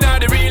me giving her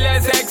the real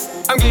sex.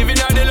 I'm giving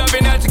her the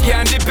loving that she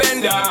can't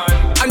depend on.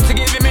 And she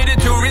giving me the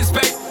true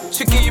respect.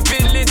 She keep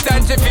it lit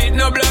and she feed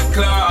no blood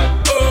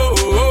clot. Oh,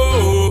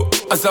 oh,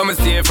 oh. I saw me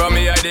stay from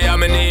me idea,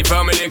 me need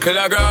from me little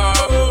girl.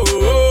 Oh,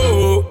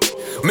 oh,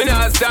 oh. Me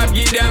not stop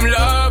give them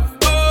love.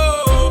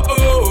 Oh,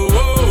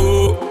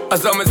 oh, oh. I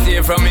saw me stay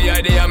from me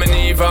idea, me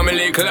need from me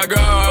little girl.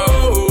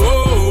 Oh,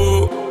 oh.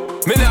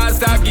 Me not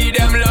stop give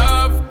them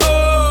love.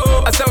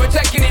 Oh, I saw we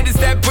checking it, the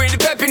step with the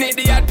pep in it.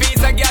 The hot piece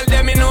of girl,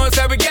 them you know,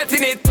 so we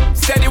getting it.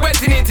 Steady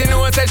wetting it, you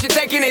know, so she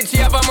taking it. She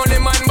have a money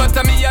man, but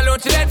to me alone,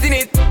 she letting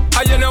it.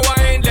 And you know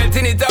I ain't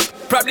letting it up.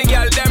 Probably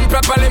girl, them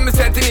properly, me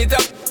setting it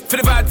up. For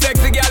the bad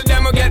sexy girl,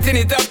 them are getting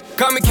it up.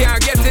 Cause me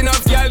can't get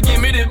enough, girl, give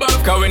me the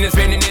buff. Cause when you're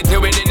spinning it, you're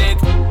winning it.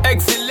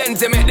 Excellent.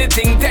 Excellence, you make the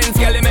thing tense,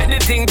 girl, you make the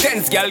thing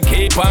tense, girl,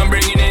 keep on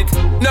bringing it.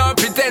 No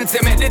pretense,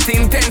 you make the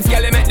thing tense,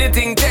 girl, you make the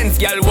thing tense,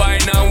 girl,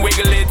 whine and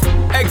wiggle it.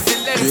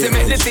 Excellence, you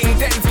make the thing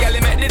tense, girl,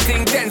 you make the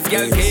thing tense,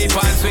 girl, keep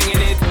on swinging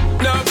it.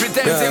 No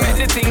pretense, you make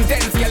the thing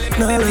tense, girl, you make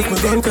now the like thing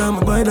my tense. gun come,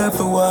 I buy that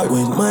for what?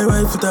 When my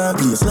rifle talk,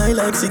 place lie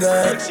like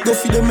cigar. Go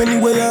feed them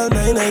anyway, all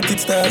night it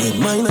start.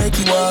 When my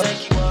Nike walk,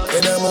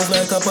 and I move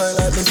like a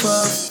pilot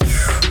before.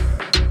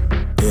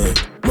 Yeah,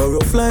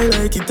 Morrow fly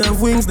like it have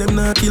wings, them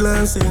not kill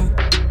and sing.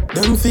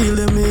 Them feel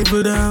them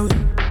evil down.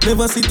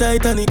 Never see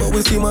Titanic, but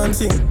we see man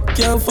sing.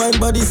 Can't find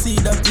body see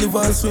that live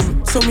and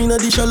swim. Some in the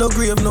shallow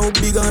grave, now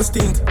big and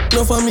stink.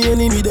 No for me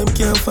enemy, them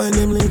can't find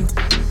them link.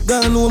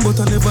 Gone home,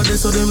 but I never there,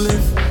 so them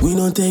live. We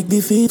don't take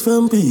defeat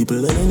from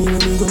people, and anyway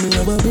we go me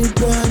have a big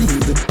body.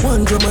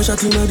 One drum a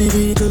shot in the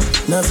vehicle.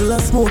 Nozzle a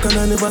smoke and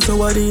I never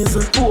saw a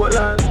diesel.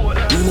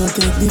 We don't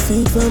take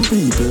defeat from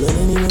people,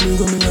 and anyway we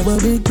go me have a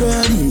big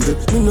body.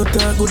 Me not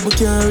talk good, but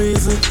can't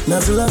reason.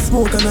 Nozzle a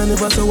smoke and I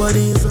never saw a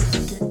diesel.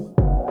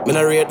 Me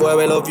no rate boy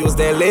we love use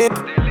their lip.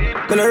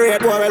 Me no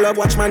rate boy we love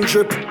watch man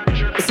trip.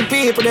 It's the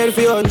people then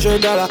for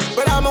 $100.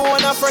 But I'm a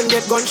one a friend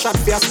get gunshot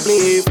for a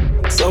slave.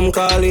 Some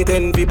call it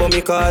envy, but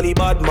me call it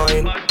bad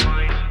mind.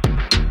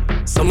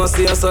 Some a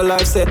say us a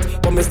life set,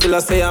 but me still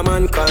a say a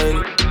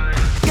mankind.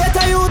 Get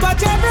a youth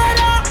at your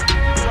brother.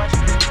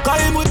 Call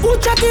him with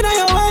butcher in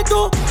your way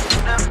too.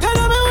 You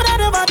know me woulda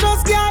never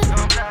trust girl.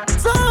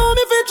 So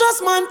me fi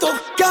trust man too.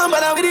 Can't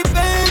bother with the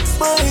fake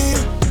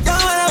smile. Can't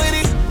bother with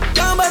it.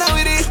 Can't bother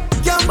with it.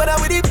 Can't bother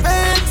with the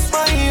fake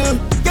smile.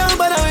 Can't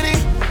bother with it.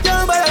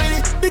 Can't bother with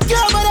it. The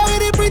can't bother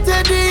with the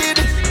pretended.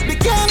 The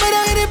can't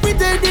bother with the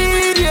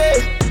pretended. Yeah.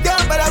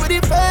 Can't bother with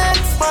the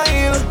fake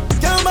smile.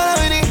 Can't bother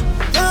with it.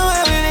 Can't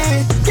bother with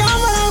it. Can't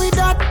bother with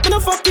that. I'm a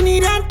fucking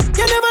idiot.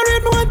 You never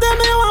read me one time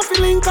me want to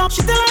link up.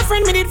 She tell her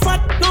friend me did fat.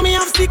 Now me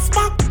have 6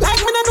 pack.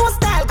 Like me no know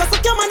style, cause I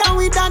can't bother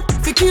with that.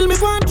 Fi kill me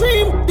one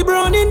dream. The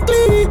brown in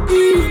clean.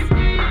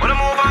 Wanna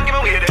move on, give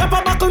me way there. Chop a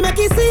buckle, make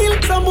it seal.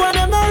 Some boy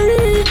them not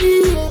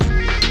real.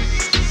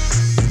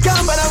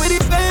 Can't bother with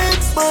the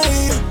fake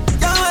smile.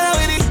 Can't bother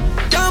with it.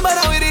 Can't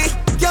bother with it.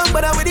 Can't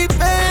bother with the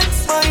fake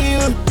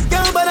smile.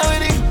 Can't bother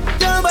with it.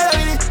 Can't bother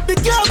with it. The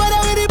can't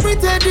bother with the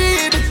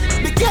pretended.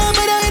 The can't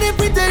bother with the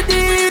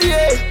pretended.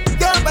 Yeah.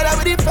 Can't bother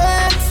with the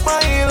fake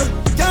smile.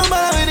 Can't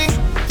bother with it.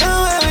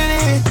 Can't bother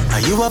with it. Are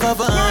you have a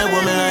vibe,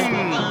 woman like?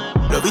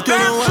 Love it when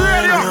you want,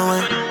 when you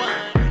want.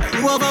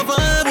 You have a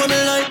vibe,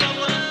 woman like.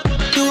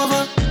 You have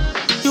a.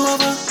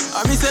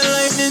 I miss a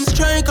lightning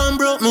strike and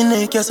broke me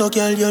neck. Yeah, so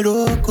girl, you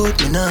look good,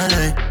 me not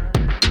lie.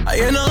 I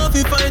ain't know if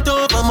you fight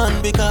over man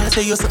because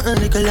say you something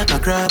little like a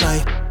crab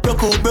eye.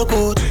 Broke out, girl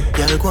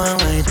go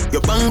and wine.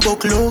 Your bank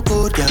book look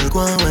good, girl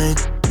go and wine.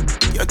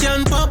 You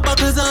can pop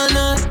buckles all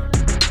night.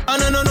 I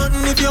don't know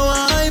nothing if you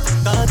wife.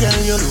 God,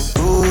 girl, you look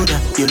good,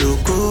 you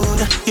look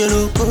good, you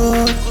look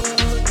good.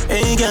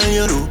 Hey, girl,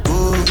 you look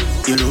good,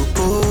 you look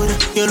good,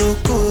 you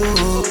look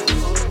good.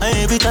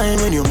 Every time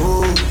when you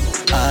move,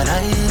 all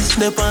eyes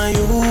step on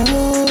you.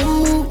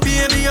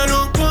 Baby, you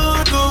look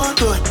good, good,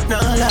 good. Nah,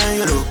 lie,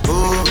 you look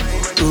good,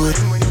 good.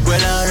 Well,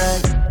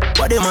 alright.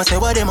 What they must say,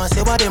 what they must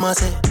say, what they must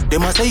say. They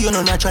must say you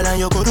no natural and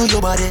you go do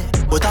your body.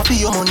 But I feel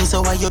your money,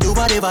 so why you do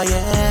whatever,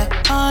 yeah.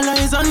 All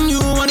eyes on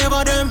you,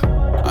 whenever them.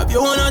 Have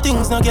you one of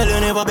things, no girl, you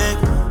never beg.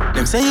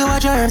 Them say you are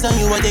germs and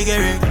you are take a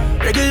wreck.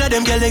 Regular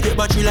them girl, they get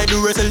battery like the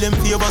rest of them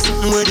favor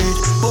something with it.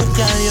 But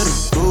girl, you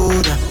look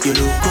good, you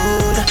look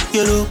good,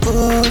 you look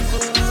good.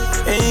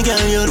 Hey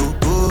girl, you look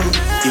good,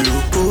 you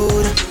look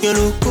good, you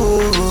look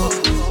good.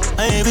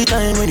 Every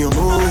time when you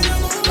move,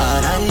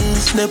 all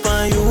eyes step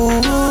on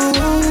you.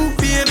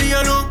 Baby,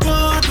 you look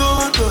good,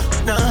 good, good.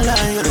 Nah,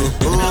 lie, you look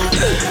good,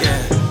 yeah.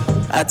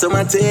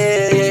 Automatic.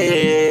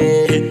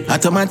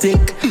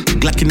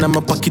 Glock in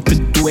my pocket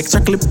with 2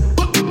 extra clip.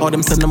 All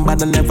them send them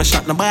bad and never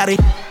shot nobody.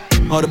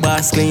 All the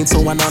bars clean, so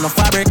I know no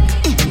fabric.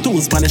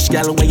 2 Spanish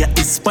gal where you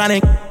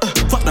Hispanic.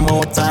 Fuck them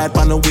outside,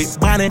 pan the whip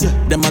bonnet.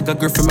 Them I got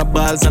grip from my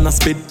balls and I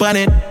spit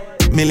bonnet.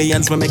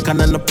 Millions we make on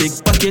a big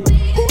pocket.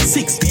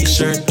 6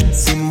 t-shirt,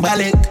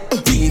 symbolic.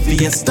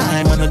 VVS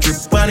time and a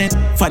drip on it.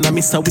 Find a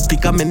Mr. Whippy,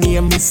 cause my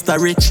name Mr.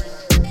 Rich.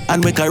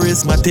 And we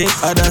charismatic,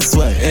 that's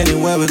why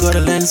anywhere we go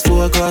the lens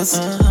focus.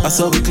 I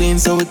saw we clean,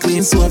 so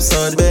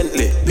upside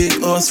Bentley, big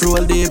house,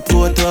 roll deep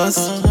photos.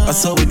 I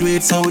saw we do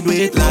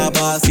it, la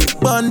boss. It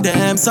burn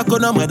them, suck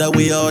on no matter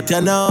we out,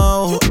 you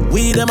know.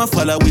 We them a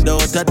follow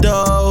without a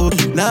doubt.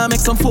 Now make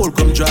some fool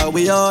come draw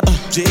we out.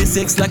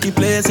 J6 like he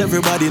plays,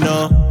 everybody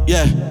know.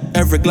 Yeah,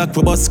 every Glock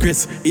for boss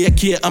Chris.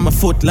 AK on my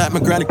foot like my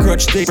granny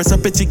crutch stick. Press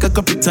up a tick a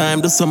couple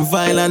time, do some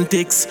violent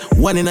ticks.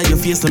 One in your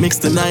face to mix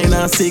the 9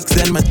 and 6.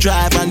 Then my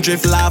drive and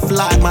drift laugh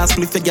like my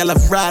split the gal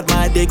have ride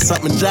my dick.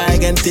 Something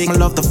gigantic. I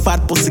love the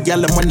fat pussy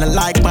gal them when I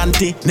like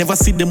panty. Never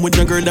see them with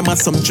your girl, them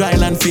as some dry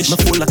land fish. Me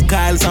full of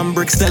Kyles and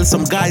bricks, tell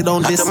some guy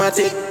down this.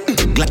 Automatic.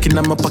 Glock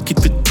in my pocket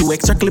with 2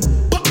 extra clip.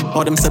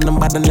 All them send them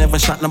bad and never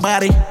shot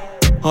nobody.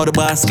 All the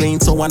bars clean,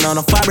 so I know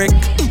no fabric.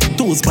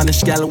 2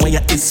 Spanish gal where you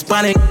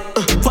Hispanic.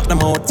 Fuck them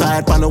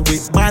outside, pan the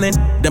whip bonnet.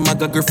 Them I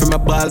got grip from my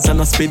balls and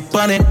I spit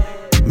bonnet.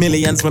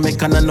 Millions for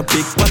make and no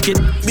pickpocket.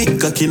 Big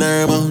cock in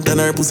her mouth and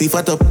her pussy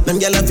fat up. Them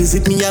gyal a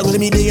visit me, I go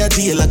me day a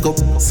jail lock up.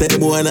 Say the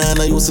boy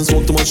nah used to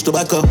smoke too much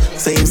tobacco.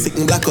 Say him sick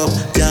and black up,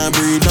 can't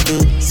breathe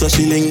nothing. So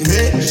she link,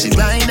 hey. She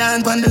ride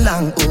on the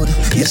long hood,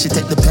 yeah she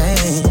take the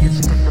pain.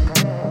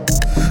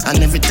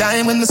 And every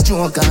time when the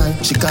stroke on,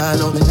 she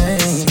call out my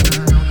name.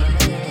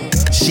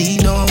 She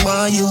don't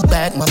want you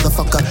back,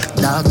 motherfucker.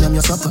 Dog them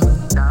your supper.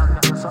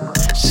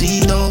 She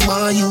don't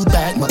want you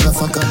back,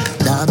 motherfucker.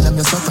 Dog them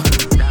your supper.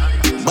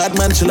 Bad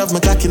man, she love my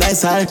cocky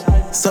nice hard.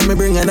 So me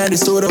bring her to the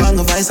store and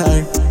go vice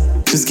her.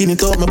 She skin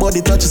it up, my body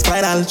touch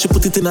spinal. She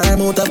put it in her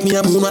mouth, at me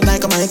a moon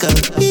like a Michael.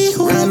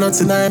 Ran nuts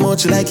in her mouth,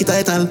 she like it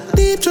title.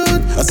 Deep throat.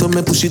 I saw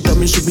me push it up,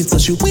 me shoot it so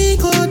she weak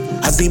out.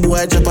 I see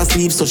boy drop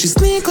asleep, so she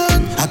sneak out.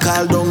 I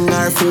call down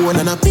her phone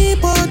and I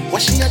peep out.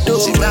 What she a do?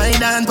 She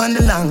ride on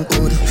the long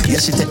hood, yeah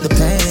she take the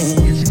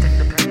pain.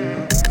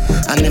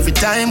 And every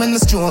time when the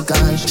stroke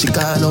on, she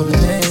call out my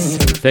name.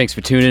 Thanks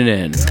for tuning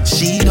in.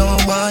 She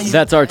don't want you.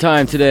 That's our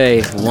time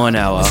today, 1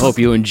 hour. Hope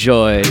you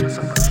enjoyed.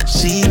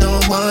 She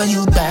don't want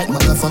you back,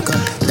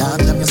 motherfucker.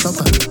 Dog them your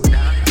supper.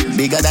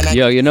 Bigger than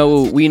Yo, you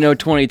know, we know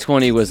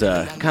 2020 was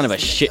a kind of a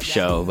shit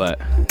show, but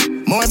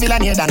more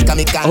villain than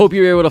Kamikaze. I hope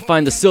you're able to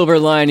find the silver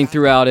lining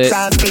throughout it.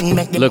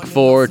 Look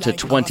forward to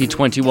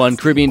 2021.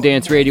 Caribbean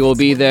Dance Radio will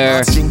be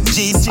there.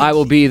 I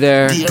will be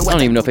there. I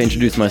don't even know if I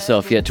introduced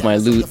myself yet to my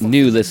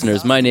new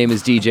listeners. My name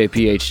is DJ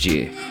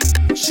PHG.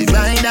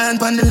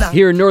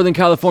 Here in Northern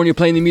California,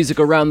 playing the music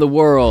around the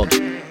world.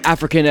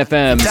 African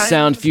FM,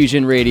 Sound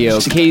Fusion Radio,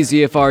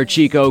 KZFR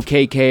Chico,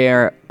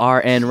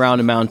 KKRN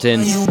Round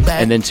Mountain,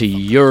 and then to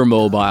your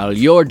mobile,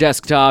 your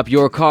desktop,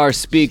 your car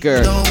speaker,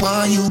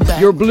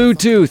 your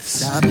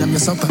Bluetooths.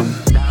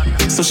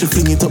 So she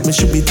fling it up, me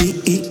should be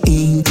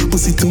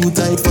pussy too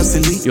tight for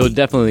silly. You'll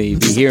definitely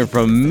be hearing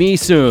from me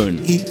soon.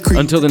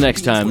 Until the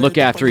next time, look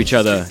after each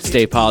other,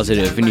 stay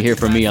positive, and you hear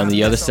from me on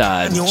the other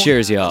side.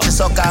 Cheers, y'all. She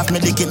suck off me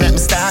dick, it make me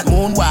start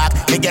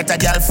moonwalk. Me get a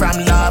girl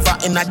from Lava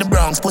in the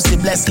Bronx, pussy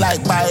blessed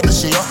like Bible,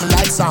 she up me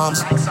like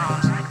Psalms.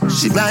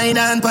 She ride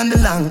on the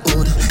long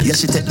hood, yeah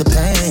she take the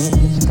pain.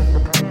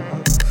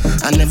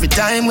 And every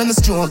time when the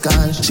stroke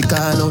on, she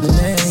call out the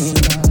name.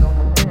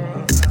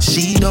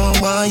 She don't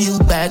want you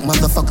back,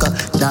 motherfucker.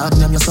 Dog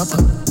them your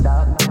supper.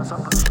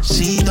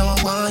 She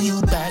don't want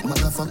you back,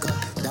 motherfucker.